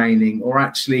dog training, or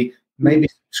actually maybe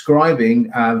subscribing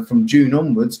from June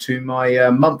onwards to my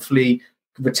monthly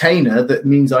retainer. That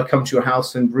means I come to your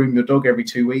house and groom your dog every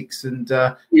 2 weeks, and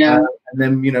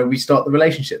then we start the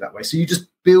relationship that way. So you just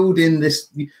build in this,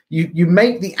 you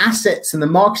make the assets and the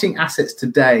marketing assets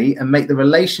today, and make the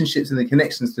relationships and the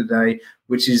connections today,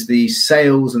 which is the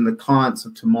sales and the clients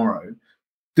of tomorrow.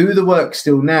 Do the work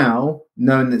still now,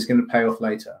 knowing that it's going to pay off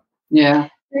later. Yeah.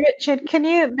 Richard, can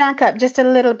you back up just a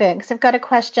little bit? Because I've got a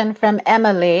question from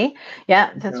Emily.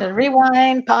 Yeah, just a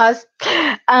rewind, pause.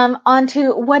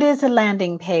 Onto what is a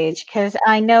landing page? Because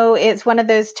I know it's one of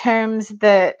those terms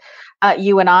that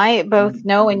you and I both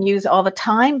know and use all the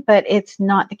time, but it's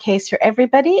not the case for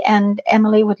everybody. And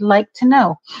Emily would like to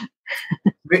know.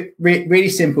 Really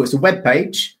simple. It's a web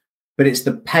page, but it's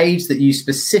the page that you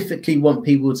specifically want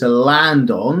people to land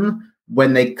on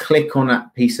when they click on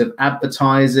that piece of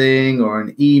advertising or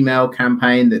an email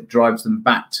campaign that drives them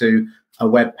back to a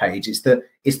web page. It's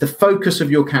the focus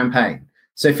of your campaign.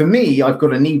 So for me, I've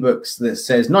got an ebook that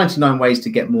says 99 ways to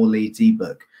get more leads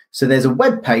ebook. So there's a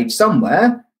web page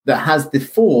somewhere that has the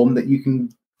form that you can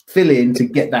fill in to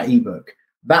get that ebook.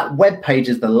 That web page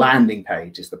is the landing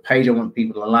page. It's the page I want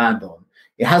people to land on.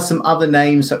 It has some other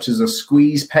names such as a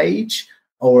squeeze page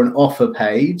or an offer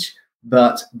page,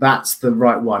 but that's the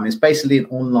right one. It's basically an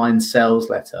online sales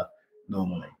letter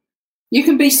normally. You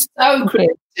can be so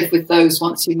creative with those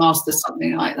once you master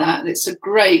something like that. It's a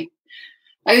great,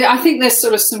 I think there's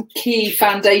sort of some key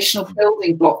foundational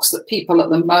building blocks that people at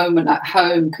the moment at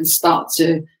home can start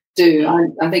to do.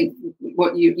 I think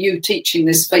what you teaching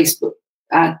this Facebook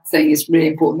ad thing is really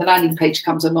important. The landing page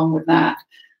comes along with that.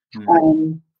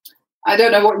 I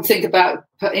don't know what you think about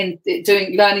learning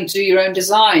to do your own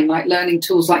design, like learning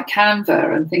tools like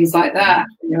Canva and things like that.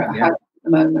 At home at the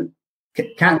moment.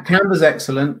 Canva's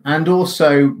excellent, and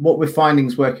also what we're finding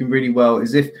is working really well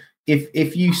is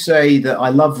if you say that I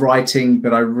love writing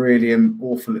but I really am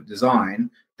awful at design,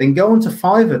 then go on to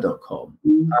Fiverr.com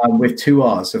with 2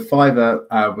 R's. So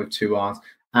Fiverr with 2 R's,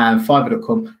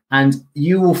 Fiverr.com, and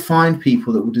you will find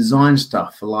people that will design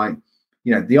stuff for like,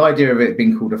 the idea of it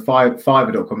being called a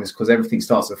Fiverr.com is because everything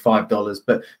starts at $5,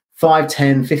 but $5,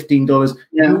 $10, $15.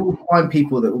 Yeah. You will find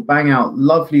people that will bang out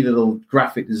lovely little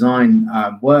graphic design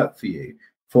work for you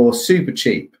for super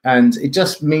cheap, and it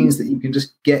just means that you can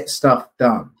just get stuff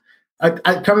done.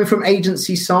 Coming from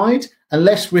agency side,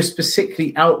 unless we're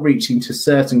specifically outreaching to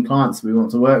certain clients that we want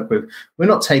to work with, we're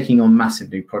not taking on massive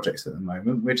new projects at the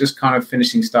moment. We're just kind of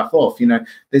finishing stuff off.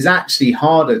 There's actually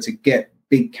harder to get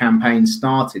big campaigns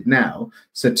started now.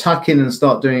 So tuck in and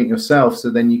start doing it yourself,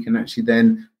 so then you can actually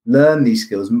then learn these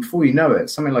skills. And before you know it,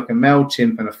 something like a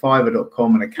MailChimp and a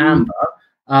Fiverr.com and a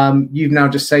Canva, you've now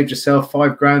just saved yourself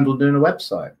 $5,000 on doing a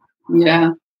website.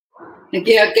 Yeah.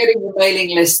 Getting the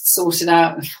mailing list sorted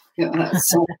out.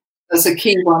 That's a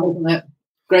key one, isn't it?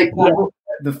 Great point.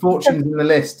 The fortune's in the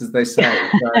list, as they say.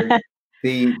 So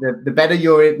the better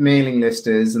your mailing list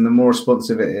is, and the more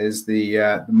responsive it is,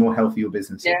 the more healthy your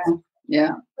business is.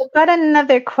 Yeah. We've got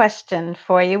another question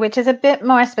for you, which is a bit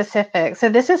more specific. So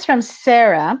this is from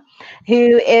Sarah,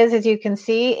 who is, as you can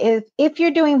see, is if you're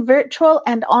doing virtual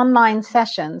and online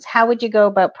sessions, how would you go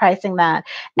about pricing that?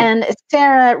 And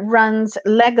Sarah runs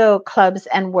Lego clubs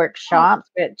and workshops,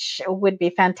 which would be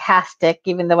fantastic,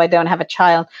 even though I don't have a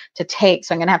child to take,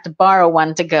 so I'm going to have to borrow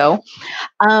one to go.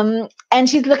 And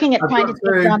she's looking at trying to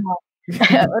take online.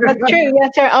 That's true. Yes,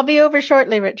 sir. I'll be over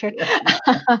shortly, Richard.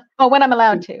 When I'm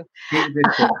allowed to.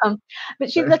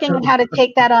 But she's looking at how to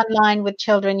take that online with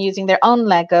children using their own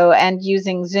Lego and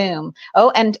using Zoom.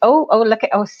 Look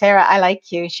at Sarah. I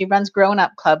like you. She runs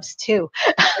grown-up clubs too.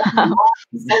 Lovely.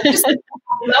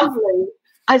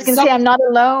 I was going to say I'm not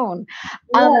alone.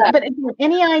 But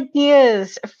any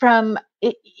ideas from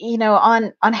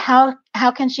on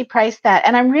how can she price that?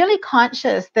 And I'm really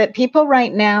conscious that people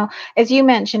right now, as you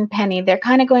mentioned, Penny, they're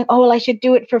kind of going, I should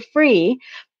do it for free.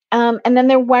 And then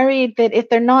they're worried that if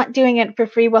they're not doing it for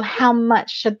free, well, how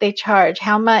much should they charge?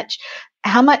 How much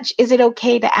is it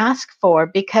okay to ask for?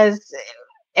 Because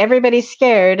everybody's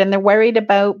scared and they're worried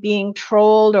about being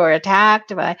trolled or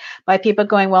attacked by people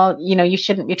going, well, you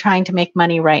shouldn't be trying to make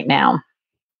money right now.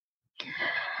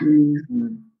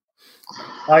 Mm-hmm.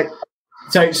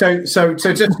 So just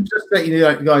to let you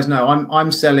guys know,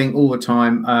 I'm selling all the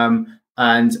time,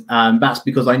 and that's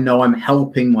because I know I'm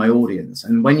helping my audience.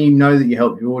 And when you know that you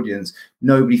help your audience,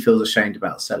 nobody feels ashamed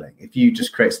about selling. If you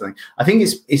just create something, I think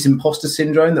it's imposter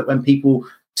syndrome that when people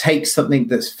take something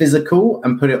that's physical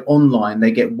and put it online,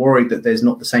 they get worried that there's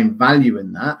not the same value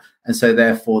in that, and so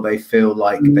therefore they feel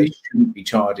like they shouldn't be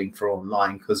charging for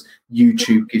online because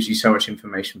YouTube gives you so much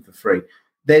information for free.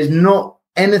 There's not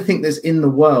anything that's in the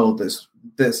world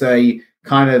that's a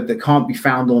kind of that can't be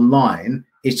found online.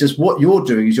 It's just what you're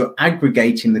doing is you're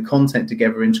aggregating the content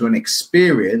together into an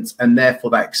experience, and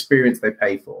therefore that experience they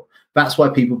pay for. That's why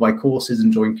people buy courses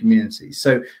and join communities.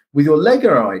 So with your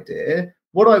Lego idea,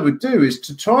 what I would do is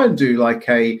to try and do like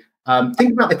a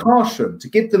think about the classroom, to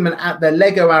give them their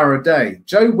Lego hour a day.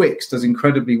 Joe Wicks does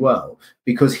incredibly well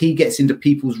because he gets into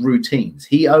people's routines.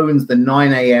 He owns the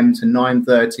 9 a.m. to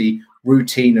 9:30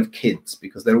 routine of kids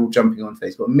because they're all jumping on.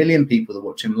 He's got 1 million people that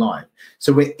watch him live.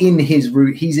 So we're in his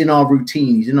route. He's in our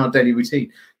routine. He's in our daily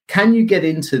routine. Can you get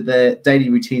into the daily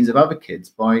routines of other kids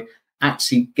by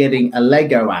actually getting a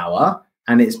Lego hour,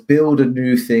 and it's build a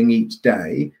new thing each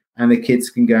day, and the kids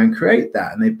can go and create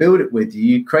that, and they build it with you.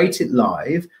 You create it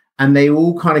live, and they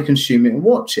all kind of consume it and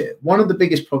watch it. One of the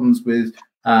biggest problems with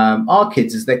our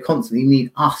kids is they constantly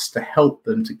need us to help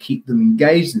them, to keep them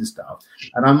engaged and stuff.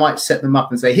 And I might set them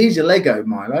up and say, here's your Lego,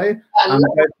 Milo, and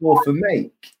go more for me.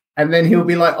 And then he'll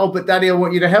be like, oh, but Daddy, I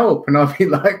want you to help. And I'll be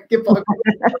like, if I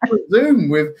go Zoom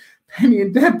with Penny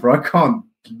and Deborah, I can't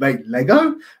make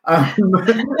Lego.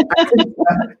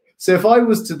 So if I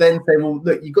was to then say, well,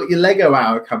 look, you've got your Lego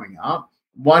hour coming up.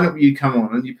 Why don't you come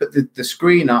on and you put the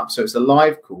screen up so it's a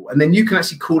live call, and then you can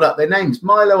actually call out their names.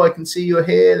 Milo, I can see you're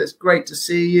here. That's great to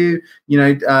see you.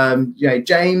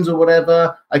 James or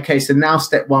whatever. Okay, so now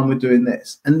step one, we're doing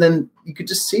this, and then you could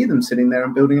just see them sitting there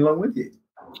and building along with you.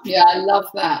 Yeah, I love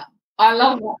that. I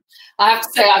have to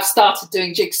say, I've started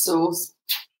doing jigsaws.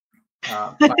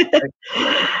 Classic.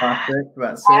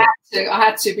 That's it. I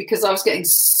had to because I was getting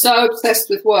so obsessed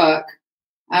with work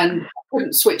and I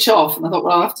couldn't switch off. And I thought,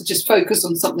 well, I'll have to just focus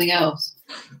on something else.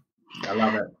 I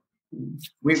love it.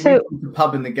 We went to the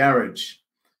pub in the garage.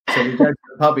 So we go to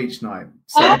the pub each night.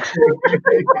 So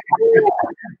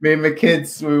me and my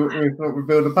kids, we thought we'd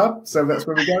build a pub, so that's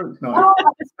where we go each night.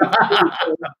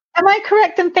 Am I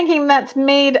correct in thinking that's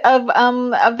made of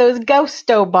those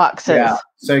Gusto boxes? Yeah.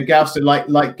 So Gusto,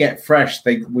 like Get Fresh,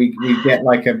 we get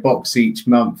like a box each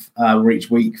month or each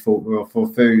week for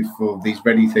food for these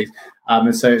ready things,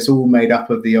 and so it's all made up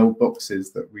of the old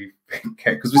boxes that we've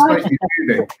kept because we're supposed to be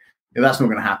moving. Yeah, that's not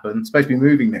going to happen. It's supposed to be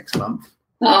moving next month.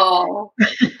 Oh,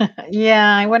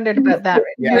 yeah, I wondered about that.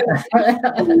 Yeah.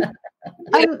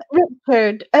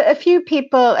 Richard, a few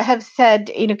people have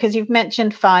said, because you've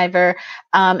mentioned Fiverr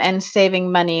and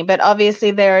saving money, but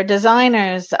obviously there are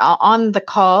designers on the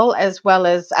call as well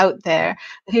as out there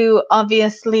who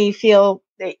obviously feel,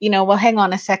 well, hang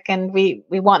on a second, we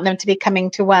want them to be coming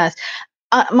to us.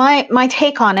 My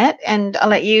take on it, and I'll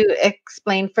let you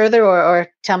explain further or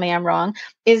tell me I'm wrong,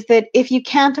 is that if you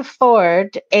can't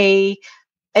afford a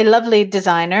lovely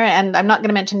designer, and I'm not going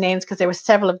to mention names because there were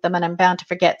several of them and I'm bound to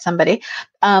forget somebody,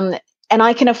 and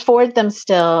I can afford them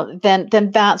still, then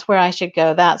that's where I should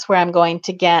go. That's where I'm going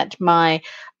to get my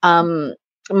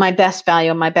best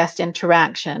value, my best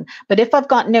interaction. But if I've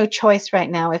got no choice right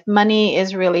now, if money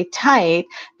is really tight,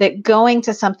 that going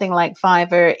to something like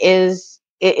Fiverr is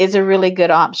a really good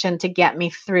option to get me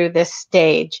through this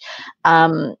stage.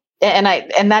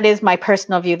 And that is my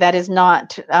personal view. That is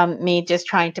not me just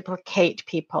trying to placate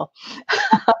people.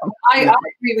 I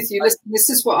agree with you. Listen,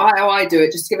 this is how I do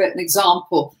it. Just to give it an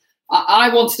example. I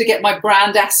wanted to get my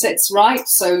brand assets right.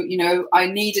 So, I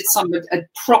needed a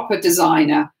proper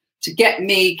designer to get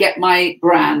my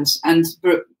brand and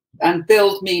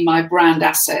build me my brand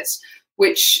assets,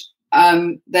 which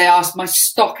they are my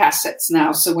stock assets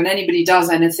now. So when anybody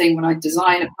does anything, when I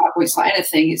design a PowerPoint, like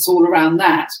anything, it's all around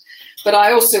that. But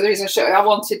the reason I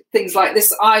wanted things like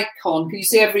this icon. Can you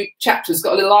see every chapter's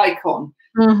got a little icon?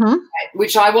 Mm-hmm.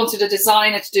 Which I wanted a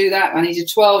designer to do that. I needed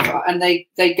 12, and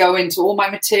they go into all my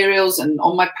materials and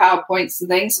on my PowerPoints and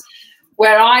things.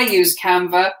 Where I use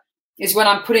Canva is when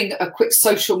I'm putting a quick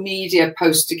social media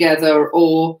post together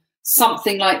or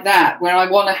something like that, where I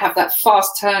want to have that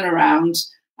fast turnaround.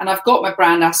 And I've got my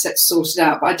brand assets sorted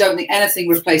out, but I don't think anything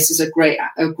replaces a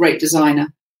great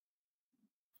designer.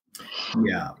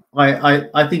 Yeah,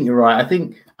 I think you're right. I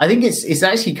think it's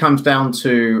actually comes down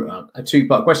to a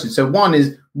two-part question. So one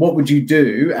is, what would you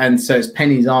do? And so it's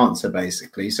Penny's answer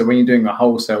basically. So when you're doing a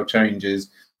wholesale changes,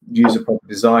 use a proper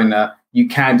designer. You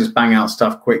can just bang out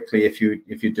stuff quickly if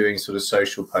you're doing sort of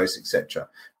social posts, etc.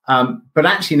 But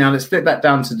actually now let's flip that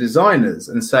down to designers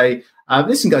and say,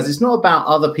 listen, guys, it's not about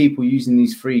other people using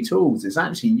these free tools. It's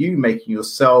actually you making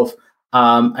yourself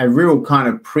a real kind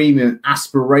of premium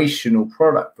aspirational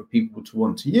product for people to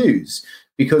want to use.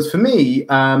 Because for me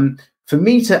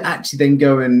to actually then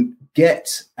go and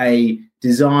get a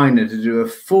designer to do a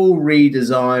full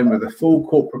redesign with a full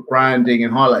corporate branding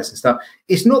and highlights and stuff,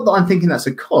 it's not that I'm thinking that's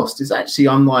a cost. It's actually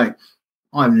I'm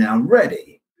now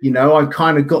ready. I've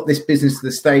kind of got this business to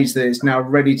the stage that it's now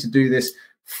ready to do this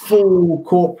full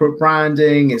corporate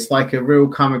branding. It's like a real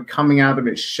kind of coming out of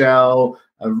its shell,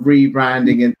 a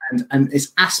rebranding, and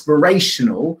it's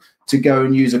aspirational to go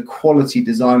and use a quality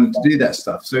designer to do that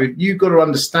stuff. So you've got to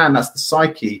understand that's the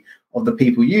psyche of the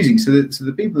people using. So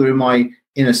the people who are in my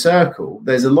inner circle,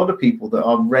 there's a lot of people that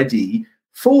are ready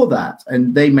for that,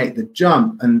 and they make the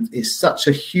jump, and it's such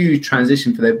a huge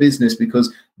transition for their business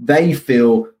because they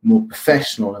feel more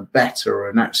professional and better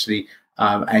and actually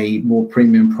a more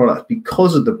premium product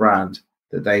because of the brand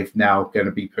that they've now going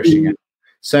to be pushing out.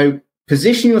 So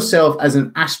position yourself as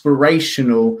an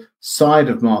aspirational side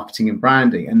of marketing and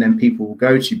branding, and then people will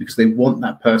go to you because they want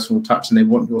that personal touch and they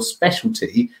want your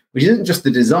specialty, which isn't just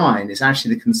the design, it's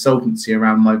actually the consultancy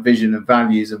around my vision and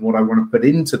values and what I want to put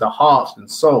into the heart and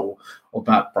soul of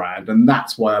that brand. And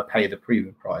that's why I pay the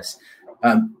premium price.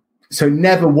 So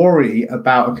never worry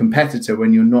about a competitor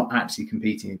when you're not actually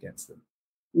competing against them.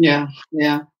 Yeah.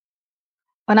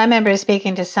 When I remember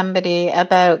speaking to somebody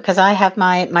about, because I have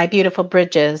my beautiful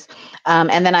bridges,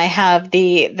 and then I have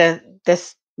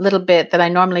this little bit that I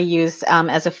normally use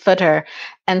as a footer,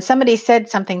 and somebody said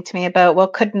something to me about, well,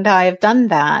 couldn't I have done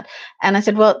that? And I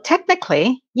said, well,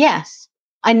 technically, yes.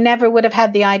 I never would have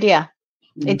had the idea.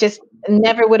 Mm-hmm. It just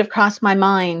never would have crossed my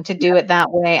mind to do it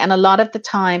that way. And a lot of the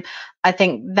time, I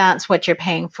think that's what you're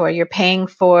paying for. You're paying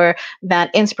for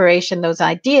that inspiration, those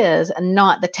ideas, and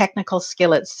not the technical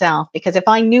skill itself. Because if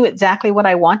I knew exactly what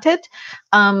I wanted,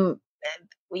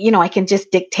 I can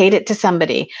just dictate it to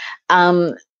somebody.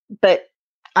 But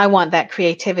I want that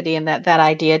creativity and that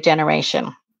idea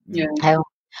generation. Yeah.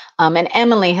 And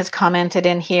Emily has commented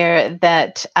in here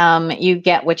that you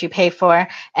get what you pay for.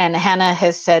 And Hannah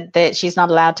has said that she's not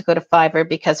allowed to go to Fiverr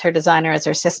because her designer is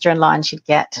her sister-in-law and she'd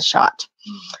get shot.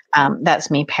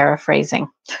 That's me paraphrasing.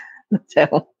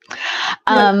 So,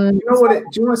 do you know what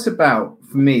it's about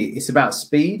for me? It's about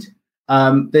speed.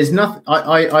 There's nothing.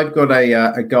 I've got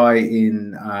a guy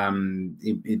he's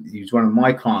one of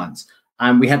my clients,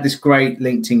 and we had this great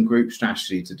LinkedIn group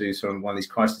strategy to do sort of one of these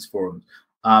crisis forums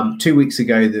 2 weeks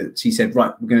ago. That he said,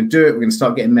 right, we're going to do it. We're going to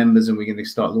start getting members, and we're going to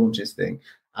start launching this thing.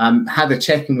 Had a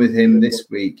check-in with him this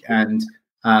week, and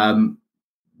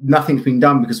nothing's been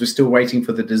done because we're still waiting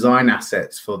for the design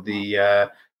assets for the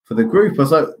group. I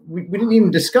was like, we didn't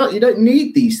even discuss. You don't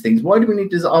need these things. Why do we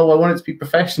need to? Oh, I want it to be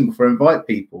professional before I invite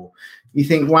people. You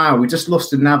think, wow, we just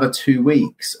lost another 2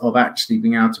 weeks of actually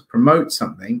being able to promote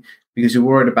something because you're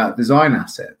worried about design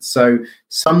assets. So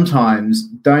sometimes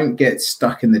don't get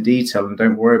stuck in the detail and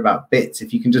don't worry about bits.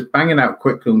 If you can just bang it out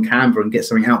quickly on Canva and get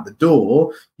something out the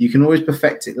door, you can always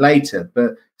perfect it later.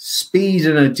 But speed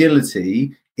and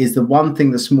agility is the one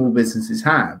thing that small businesses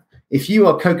have. If you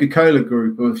are Coca-Cola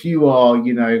Group, or if you are,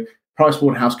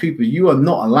 PricewaterhouseCoopers, you are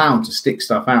not allowed to stick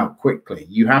stuff out quickly.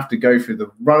 You have to go through the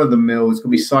run-of-the-mill. It's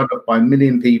going to be signed up by 1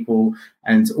 million people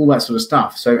and all that sort of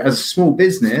stuff. So as a small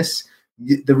business,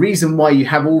 the reason why you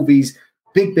have all these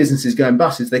big businesses going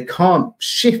bust is they can't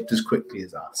shift as quickly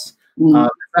as us.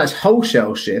 That's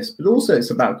wholesale shifts, but also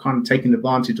it's about kind of taking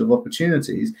advantage of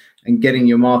opportunities and getting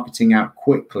your marketing out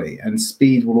quickly. And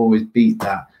speed will always beat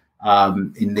that.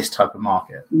 In this type of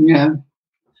market. Yeah,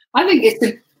 I think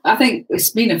it's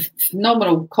been a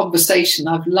phenomenal conversation.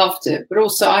 I've loved it, but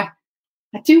also I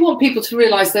do want people to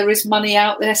realise there is money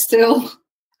out there still.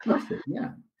 Yeah,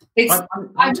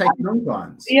 I'm taking on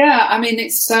clients. Yeah, I mean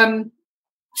it's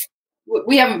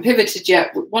we haven't pivoted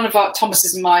yet. One of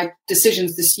Thomas's and my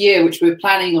decisions this year, which we were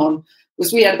planning on,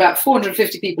 was we had about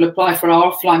 450 people apply for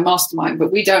our offline mastermind,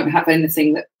 but we don't have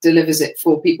anything that delivers it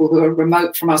for people who are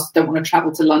remote from us, don't want to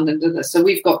travel to London. So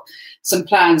we've got some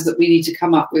plans that we need to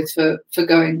come up with for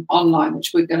going online,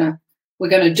 which we're gonna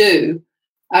do.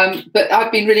 But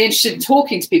I've been really interested in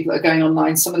talking to people that are going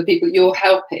online, some of the people you're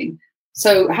helping.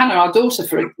 So Hannah, our daughter,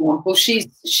 for example,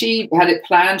 she had it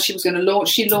planned. She was going to launch.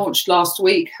 She launched last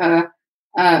week her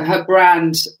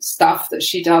brand stuff that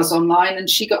she does online, and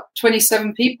she got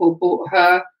 27 people bought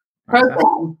her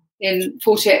program in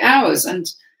 48 hours. And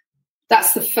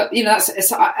that's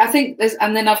I think there's,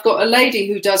 and then I've got a lady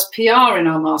who does PR in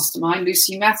our mastermind,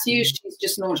 Lucy Matthews. She's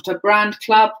just launched her brand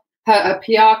club, her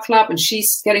PR club, and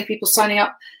she's getting people signing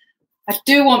up. I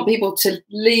do want people to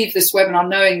leave this webinar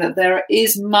knowing that there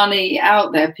is money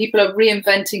out there. People are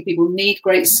reinventing. People need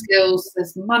great skills.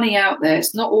 There's money out there.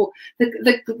 It's not all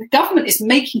the government is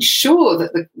making sure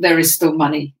that there is still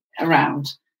money around.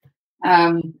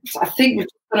 So I think we're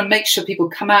just going to make sure people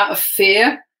come out of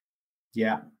fear.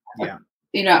 Yeah.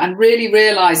 And really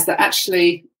realize that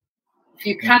actually, if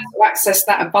you can access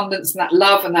that abundance and that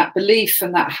love and that belief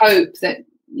and that hope, that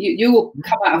you will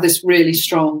come out of this really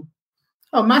strong.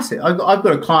 Oh, massive. I've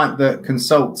got a client that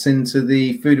consults into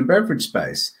the food and beverage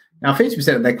space. Now,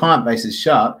 50% of their client base is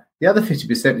shut. The other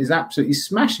 50% is absolutely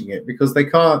smashing it because they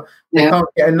can't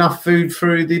get enough food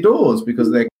through the doors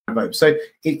because they're kind of open. So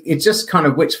it's just kind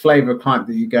of which flavor of client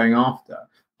that you're going after.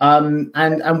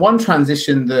 And one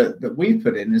transition that we've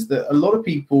put in is that a lot of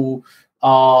people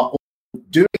are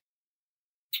doing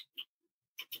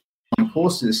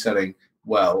courses selling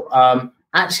well.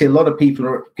 Actually, a lot of people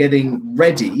are getting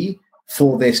ready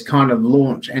for this kind of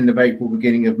launch end of April,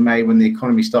 beginning of May, when the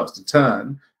economy starts to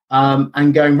turn,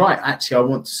 and going, right, actually, I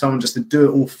want someone just to do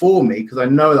it all for me because I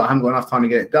know that I haven't got enough time to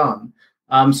get it done.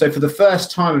 So for the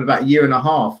first time in about a year and a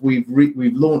half, we've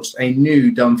launched a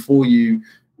new done-for-you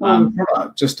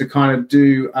product just to kind of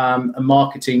do a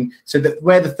marketing. So that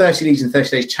where the 30 Leads in 30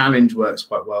 Days challenge works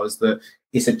quite well is that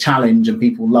it's a challenge and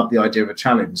people love the idea of a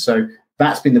challenge. So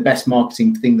that's been the best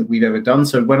marketing thing that we've ever done.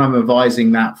 So when I'm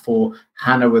advising that for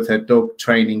Hannah with her dog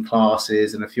training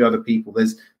classes and a few other people,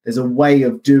 there's a way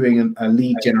of doing a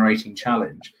lead generating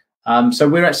challenge. So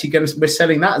we're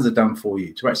selling that as a done for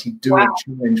you to actually do a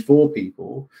challenge for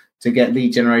people to get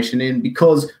lead generation in,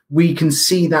 because we can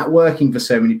see that working for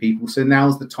so many people. So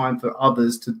now's the time for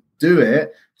others to do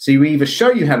it. So we either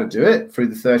show you how to do it through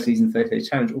the 30 Leads in 30 Days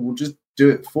challenge, or we'll just do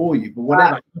it for you. But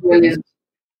whatever happens,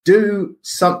 do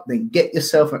something, get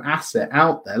yourself an asset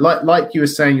out there. Like you were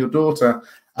saying, your daughter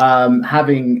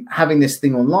having this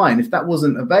thing online. If that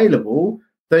wasn't available,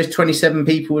 those 27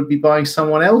 people would be buying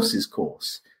someone else's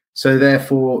course. So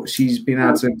therefore, she's been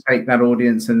able to take that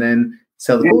audience and then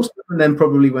sell the course, and then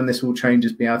probably when this all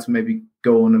changes, be able to maybe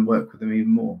go on and work with them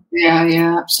even more.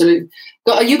 Yeah, absolutely.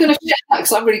 Are you going to share that?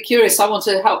 Because I'm really curious. I want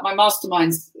to help my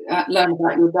masterminds learn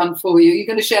about your done for you. Are you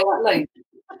going to share that link?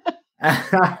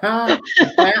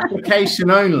 By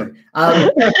application only.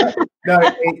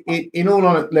 No, in all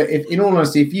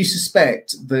honesty, if you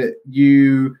suspect that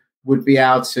you would be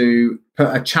able to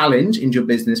put a challenge into your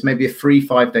business, maybe a free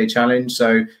 5-day challenge.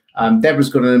 So Deborah's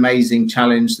got an amazing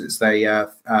challenge that's a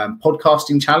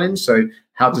podcasting challenge. So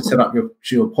how to set up your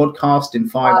podcast in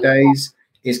 5 days.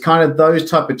 It's kind of those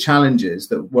type of challenges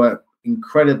that work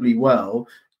incredibly well.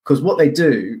 Because what they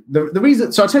do, the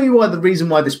reason, so I'll tell you the reason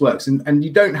why this works, and you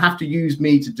don't have to use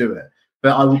me to do it,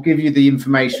 but I will give you the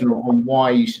information on why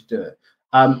you should do it.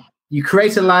 You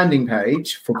create a landing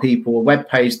page for people, a web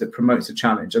page that promotes a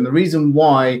challenge. And the reason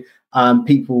why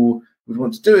people would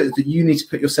want to do it is that you need to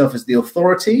put yourself as the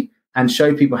authority and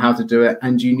show people how to do it.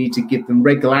 And you need to give them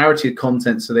regularity of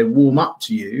content so they warm up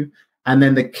to you. And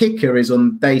then the kicker is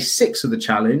on day 6 of the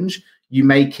challenge, you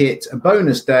make it a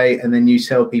bonus day, and then you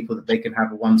tell people that they can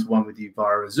have a one-to-one with you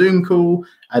via a Zoom call.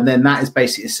 And then that is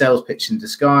basically a sales pitch in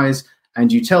disguise. And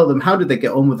you tell them, how did they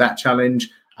get on with that challenge?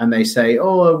 And they say,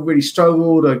 oh, I really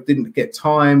struggled. I didn't get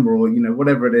time, or,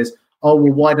 whatever it is. Oh,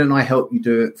 well, why don't I help you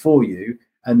do it for you?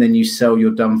 And then you sell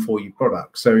your done for you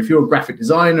product. So if you're a graphic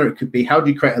designer, it could be, how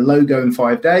do you create a logo in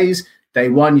 5 days? Day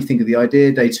 1, you think of the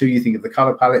idea. Day 2, you think of the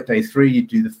color palette. Day 3, you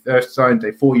do the first design.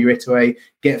 Day 4, you iterate,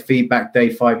 get feedback. Day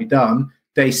 5, you're done.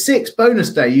 Day 6,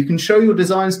 bonus day, you can show your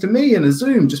designs to me in a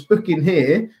Zoom. Just book in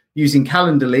here using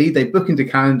Calendly. They book into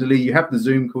Calendly. You have the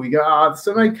Zoom call. You go, it's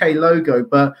an okay logo,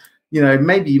 but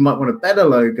maybe you might want a better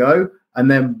logo.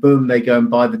 And then boom, they go and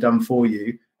buy the done for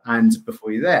you and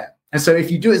before you're there. And so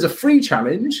if you do it as a free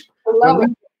challenge,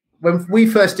 when we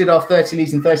first did our 30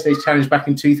 leads in 30 days challenge back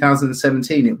in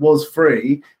 2017, it was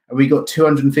free, and we got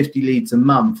 250 leads a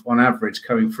month on average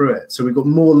coming through it. So we got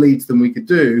more leads than we could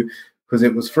do because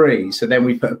it was free. So then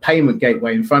we put a payment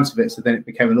gateway in front of it. So then it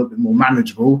became a little bit more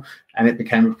manageable and it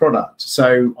became a product.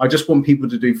 So I just want people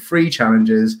to do free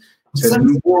challenges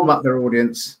to warm up their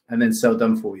audience and then sell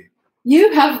done for you.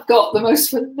 You have got the most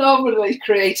phenomenally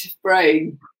creative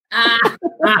brain.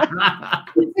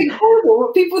 It's incredible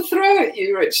what people throw at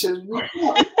you, Richard.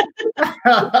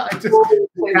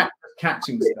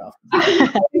 Catching stuff.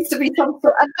 I've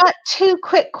got 2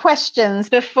 quick questions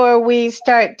before we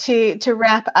start to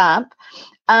wrap up.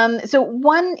 So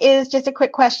one is just a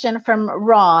quick question from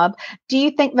Rob. Do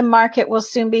you think the market will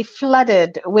soon be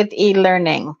flooded with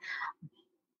e-learning?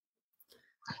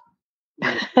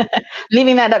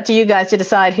 Leaving that up to you guys to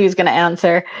decide who's going to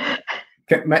answer.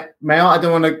 Okay, may I? I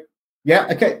don't want to. Yeah.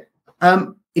 Okay.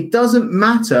 It doesn't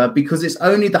matter, because it's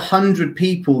only the 100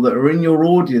 people that are in your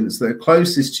audience that are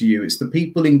closest to you. It's the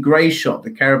people in Greyshot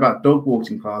that care about dog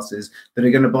walking classes that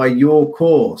are going to buy your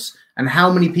course. And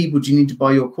how many people do you need to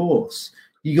buy your course?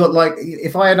 You got, like,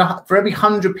 if I had for every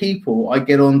 100 people I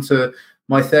get onto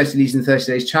my 30 leads in 30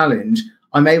 days challenge,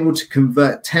 I'm able to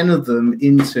convert 10 of them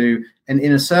into an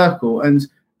inner circle. And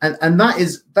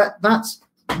that's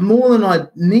more than I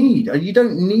need. You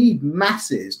don't need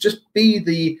masses. Just be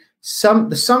the sum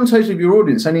total of your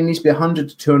audience only needs to be 100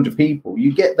 to 200 people.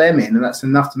 You get them in, and that's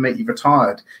enough to make you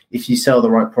retired if you sell the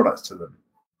right products to them.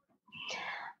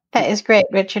 That is great,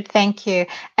 Richard. Thank you.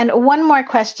 And one more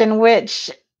question, which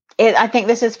I think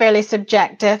this is fairly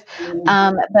subjective,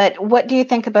 but what do you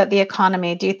think about the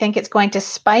economy? Do you think it's going to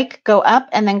spike, go up,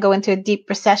 and then go into a deep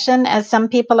recession, as some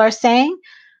people are saying?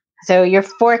 So your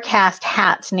forecast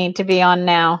hats need to be on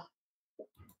now.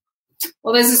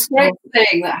 Well, there's this great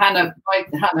thing that Hannah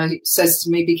says to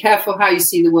me: be careful how you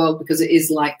see the world, because it is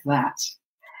like that.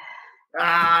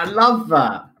 I love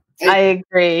that. I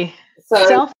agree. So,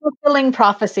 self-fulfilling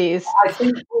prophecies. I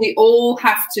think we all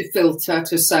have to filter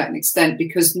to a certain extent,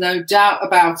 because no doubt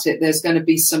about it, there's going to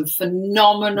be some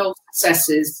phenomenal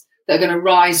successes that are going to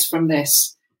rise from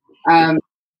this. And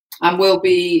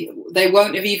they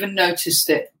won't have even noticed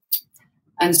it.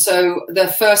 And so the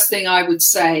first thing I would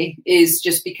say is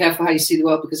just be careful how you see the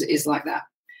world, because it is like that.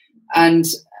 And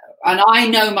I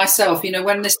know myself,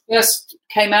 when this first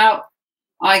came out,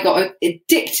 I got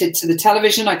addicted to the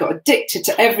television. I got addicted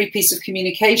to every piece of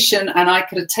communication, and I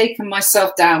could have taken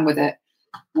myself down with it.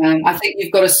 I think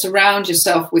you've got to surround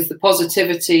yourself with the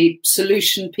positivity,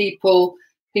 solution people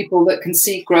that can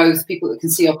see growth, people that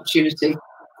can see opportunity.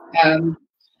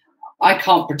 I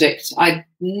can't predict. I have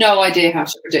no idea how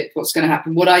to predict what's going to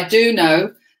happen. What I do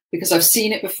know, because I've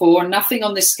seen it before, nothing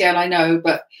on this scale I know,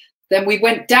 but then we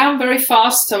went down very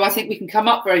fast, so I think we can come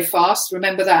up very fast.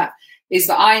 Remember that, is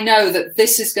that I know that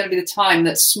this is going to be the time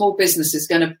that small business is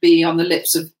going to be on the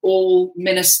lips of all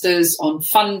ministers, on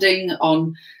funding,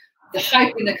 on the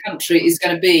hype in the country is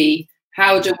going to be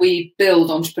how do we build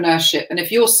entrepreneurship? And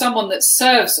if you're someone that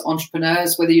serves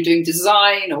entrepreneurs, whether you're doing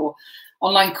design or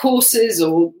online courses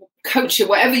or coaching,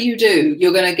 whatever you do,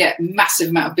 you're going to get massive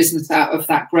amount of business out of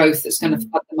that growth that's going to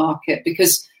flood the market,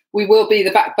 because we will be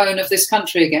the backbone of this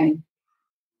country again.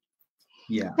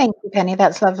 Yeah. Thank you, Penny.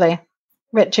 That's lovely.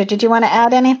 Richard, did you want to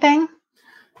add anything?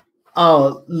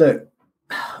 Oh, look,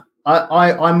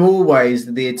 I'm always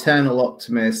the eternal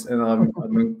optimist, and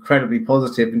I'm incredibly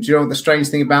positive. And do you know what the strange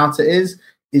thing about it is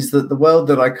that the world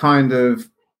that I kind of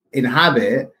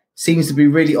inhabit seems to be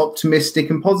really optimistic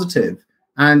and positive.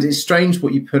 And it's strange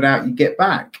what you put out, you get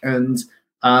back. And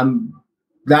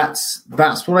that's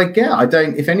what I get. I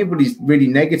don't, if anybody's really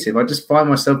negative, I just find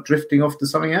myself drifting off to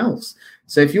something else.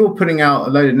 So if you're putting out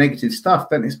a load of negative stuff,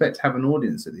 don't expect to have an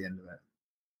audience at the end of it.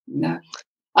 No.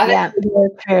 I think very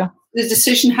true. The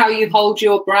decision how you hold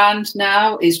your brand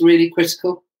now is really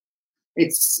critical.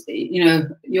 It's,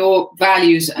 your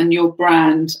values and your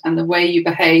brand and the way you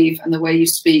behave and the way you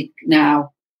speak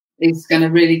now is going to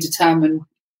really determine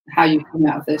how you come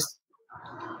out of this.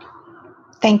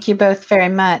 Thank you both very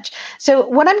much. So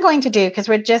what I'm going to do, because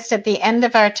we're just at the end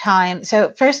of our time.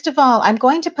 So first of all, I'm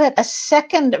going to put a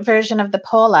second version of the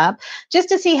poll up just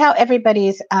to see how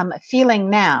everybody's feeling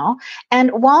now.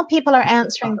 And while people are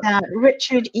answering that,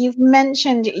 Richard, you've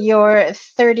mentioned your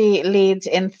 30 leads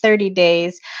in 30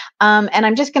 days. And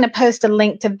I'm just going to post a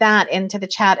link to that into the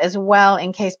chat as well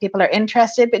in case people are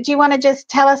interested. But do you want to just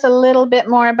tell us a little bit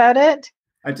more about it?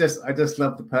 I just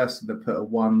love the person that put a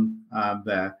 1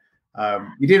 there.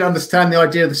 You didn't understand the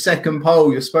idea of the second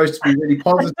poll. You're supposed to be really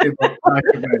positive.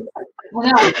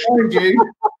 We'll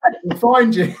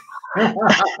find you. I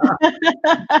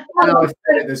know I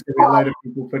said there's going to be a load of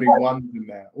people putting 1s in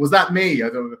there. Was that me? I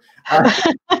don't know.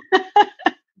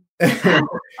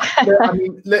 I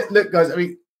mean, look, guys. I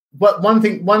mean, but one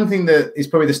thing that is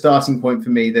probably the starting point for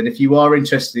me, that if you are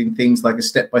interested in things like a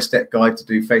step-by-step guide to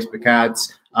do Facebook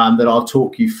ads, that I'll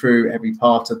talk you through every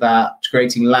part of that,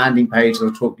 creating landing pages,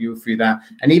 I'll talk you through that,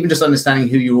 and even just understanding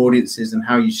who your audience is and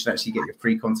how you should actually get your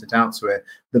free content out to it.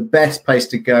 The best place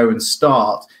to go and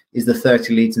start is the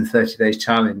 30 Leads in 30 Days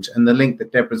Challenge. And the link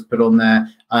that Deborah's put on there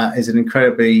is an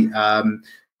incredibly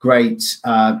great,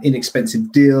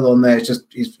 inexpensive deal on there.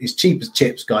 It's cheap as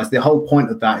chips, guys. The whole point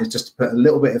of that is just to put a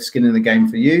little bit of skin in the game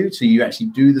for you, so you actually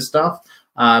do the stuff.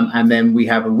 And then we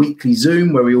have a weekly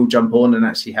Zoom where we all jump on and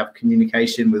actually have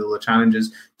communication with all the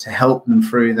challengers to help them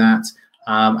through that.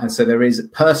 And so there is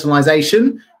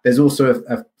personalization. There's also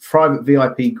a private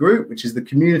VIP group, which is the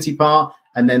community part.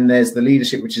 And then there's the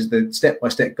leadership, which is the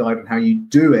step-by-step guide on how you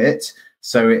do it.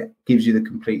 So it gives you the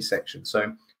complete section.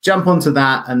 So jump onto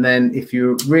that. And then if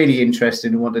you're really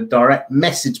interested and want to direct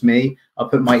message me, I'll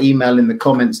put my email in the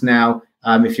comments now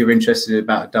if you're interested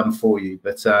about it done for you.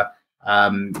 But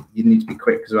you need to be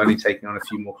quick because we're only taking on a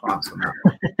few more clients on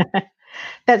that.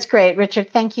 That's great, Richard.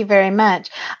 Thank you very much.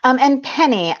 And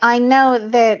Penny, I know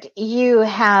that you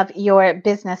have your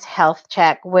business health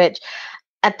check, which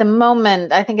at the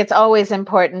moment, I think it's always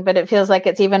important, but it feels like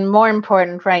it's even more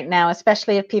important right now,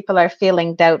 especially if people are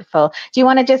feeling doubtful. Do you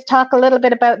want to just talk a little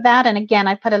bit about that? And again,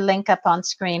 I put a link up on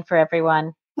screen for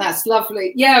everyone. That's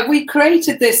lovely. Yeah, we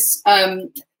created this.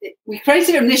 We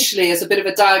created it initially as a bit of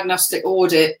a diagnostic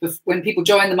audit when people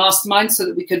joined the mastermind, so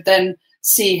that we could then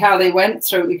see how they went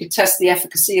through. We could test the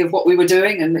efficacy of what we were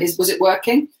doing and was it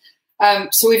working.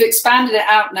 So we've expanded it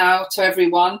out now to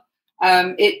everyone.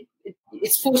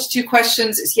 It's 42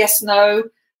 questions. It's yes, no.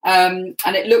 And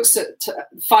it looks at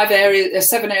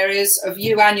 7 areas of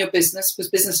you and your business, because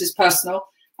business is personal.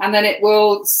 And then it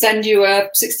will send you a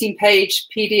 16-page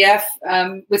PDF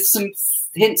with some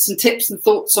hints and tips and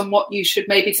thoughts on what you should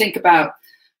maybe think about.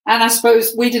 And I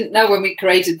suppose we didn't know when we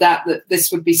created that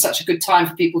this would be such a good time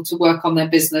for people to work on their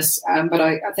business. But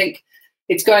I think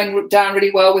it's going down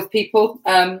really well with people.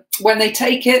 When they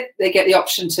take it, they get the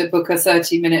option to book a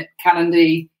 30-minute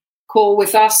Calendly call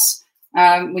with us.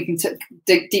 We can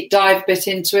deep dive a bit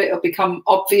into it. It'll become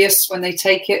obvious when they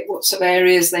take it what sort of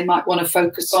areas they might want to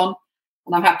focus on.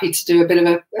 And I'm happy to do a bit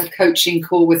of a coaching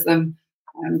call with them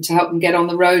to help them get on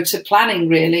the road to planning,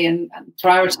 really, and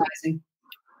prioritizing.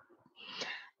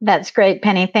 That's great,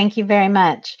 Penny. Thank you very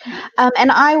much.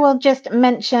 And I will just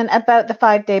mention about the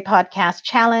 5-day podcast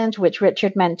challenge, which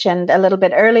Richard mentioned a little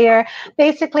bit earlier.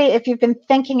 Basically, if you've been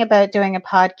thinking about doing a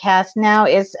podcast, now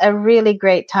is a really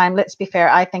great time. Let's be fair.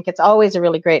 I think it's always a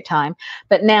really great time,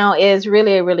 but now is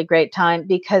really a really great time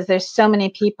because there's so many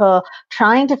people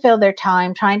trying to fill their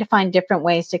time, trying to find different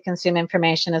ways to consume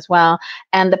information as well.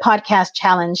 And the podcast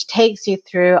challenge takes you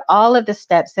through all of the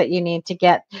steps that you need to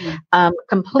get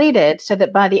completed so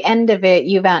that by the end of it,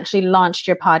 you've actually launched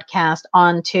your podcast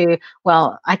onto,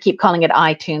 well, I keep calling it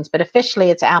iTunes, but officially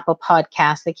it's Apple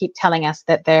Podcasts. They keep telling us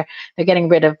that they're getting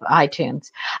rid of iTunes.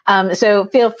 So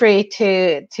feel free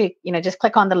to just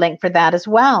click on the link for that as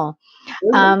well.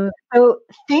 So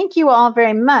thank you all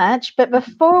very much. But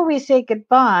before we say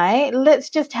goodbye, let's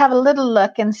just have a little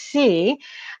look and see.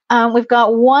 We've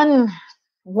got one,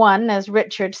 as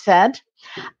Richard said.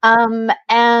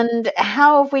 And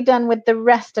how have we done with the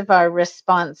rest of our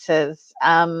responses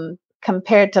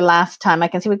compared to last time? I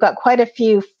can see we've got quite a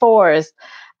few 4s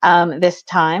this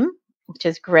time, which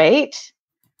is great.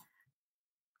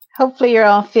 Hopefully you're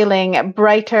all feeling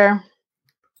brighter.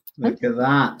 Look at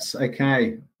that.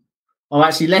 Okay. Oh,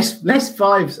 actually, less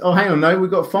 5s. Oh, hang on. No,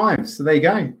 we've got 5s. So there you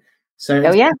go. So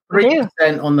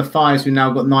 3% on the 5s. We've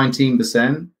now got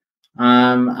 19%.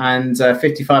 And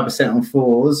 55% on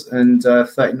 4s and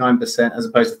 39% as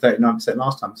opposed to 39%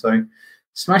 last time. So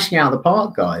smashing out the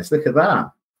park, guys. Look at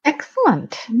that.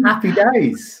 Excellent. Happy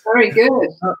days. Very good.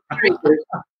 Very good.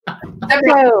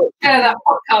 Deborah, share that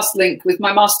podcast link with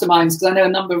my masterminds because I know a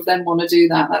number of them want to do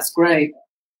that. That's great.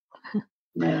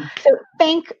 Yeah. So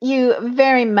thank you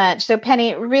very much. So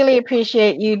Penny, really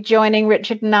appreciate you joining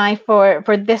Richard and I for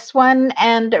this one.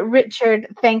 And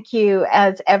Richard, thank you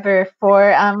as ever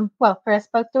for us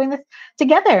both doing this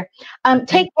together.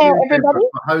 Take care, everybody.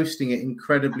 For hosting it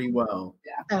incredibly well.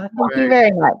 Yeah. Thank you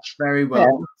very much. Very well.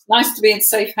 Yeah. It's nice to be in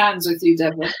safe hands with you,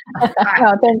 Deborah.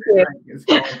 Oh, thank you.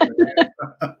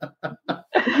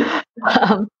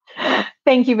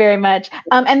 Thank you very much.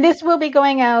 And this will be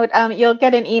going out. You'll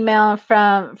get an email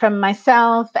from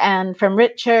myself and from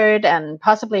Richard and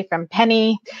possibly from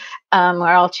Penny.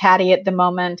 We're all chatty at the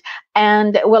moment.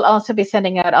 And we'll also be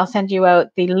I'll send you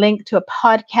out the link to a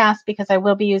podcast because I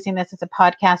will be using this as a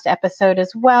podcast episode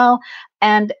as well.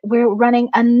 And we're running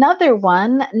another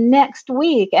one next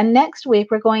week. And next week,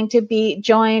 we're going to be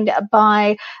joined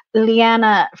by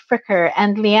Leanna Fricker.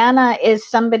 And Leanna is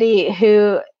somebody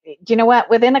who, you know what,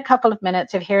 within a couple of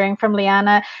minutes of hearing from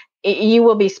Leanna, you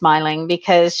will be smiling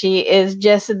because she is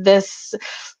just this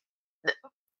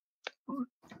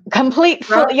complete,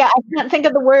 I can't think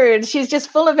of the words. She's just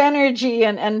full of energy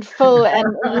and full, and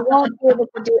you won't be able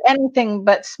to do anything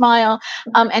but smile.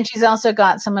 And she's also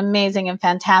got some amazing and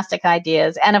fantastic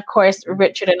ideas. And of course,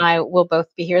 Richard and I will both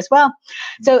be here as well.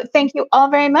 So thank you all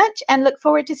very much and look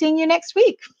forward to seeing you next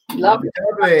week. Lovely.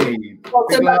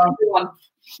 Welcome, everyone.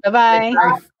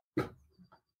 Bye-bye.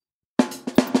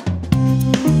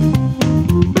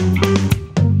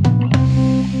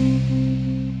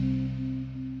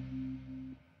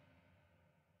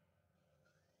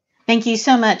 Thank you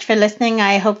so much for listening.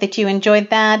 I hope that you enjoyed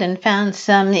that and found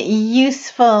some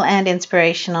useful and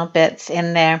inspirational bits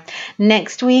in there.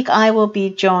 Next week, I will be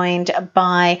joined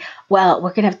by, we're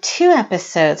going to have 2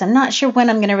 episodes. I'm not sure when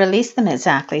I'm going to release them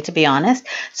exactly, to be honest.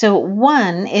 So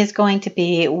one is going to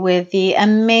be with the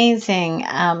amazing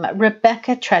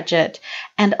Rebecca Trudgett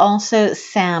and also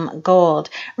Sam Gold.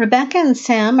 Rebecca and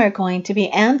Sam are going to be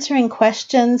answering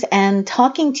questions and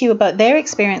talking to you about their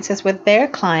experiences with their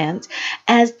clients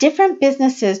as different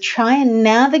businesses try and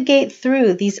navigate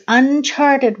through these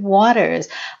uncharted waters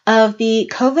of the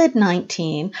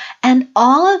COVID-19 and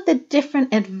all of the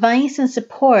different advice and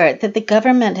support that the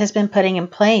government has been putting in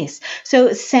place.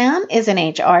 So Sam is an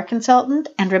HR consultant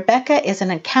and Rebecca is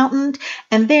an accountant,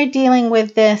 and they're dealing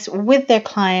with this with their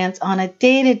clients on a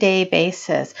day-to-day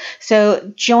basis.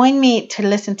 So join me to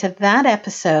listen to that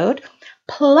episode.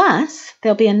 Plus,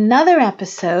 there'll be another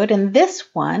episode, and this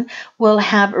one will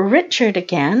have Richard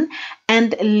again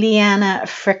and Leanna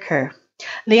Fricker.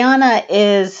 Leanna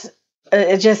is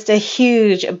just a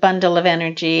huge bundle of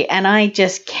energy, and I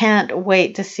just can't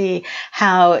wait to see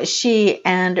how she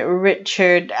and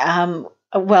Richard,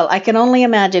 I can only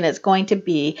imagine it's going to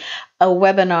be a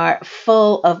webinar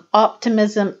full of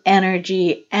optimism,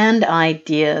 energy, and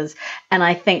ideas. And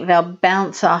I think they'll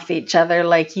bounce off each other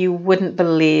like you wouldn't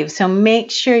believe. So make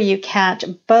sure you catch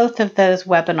both of those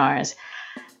webinars.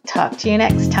 Talk to you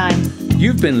next time.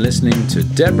 You've been listening to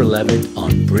Deborah Levitt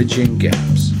on Bridging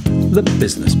Gaps, the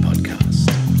business podcast.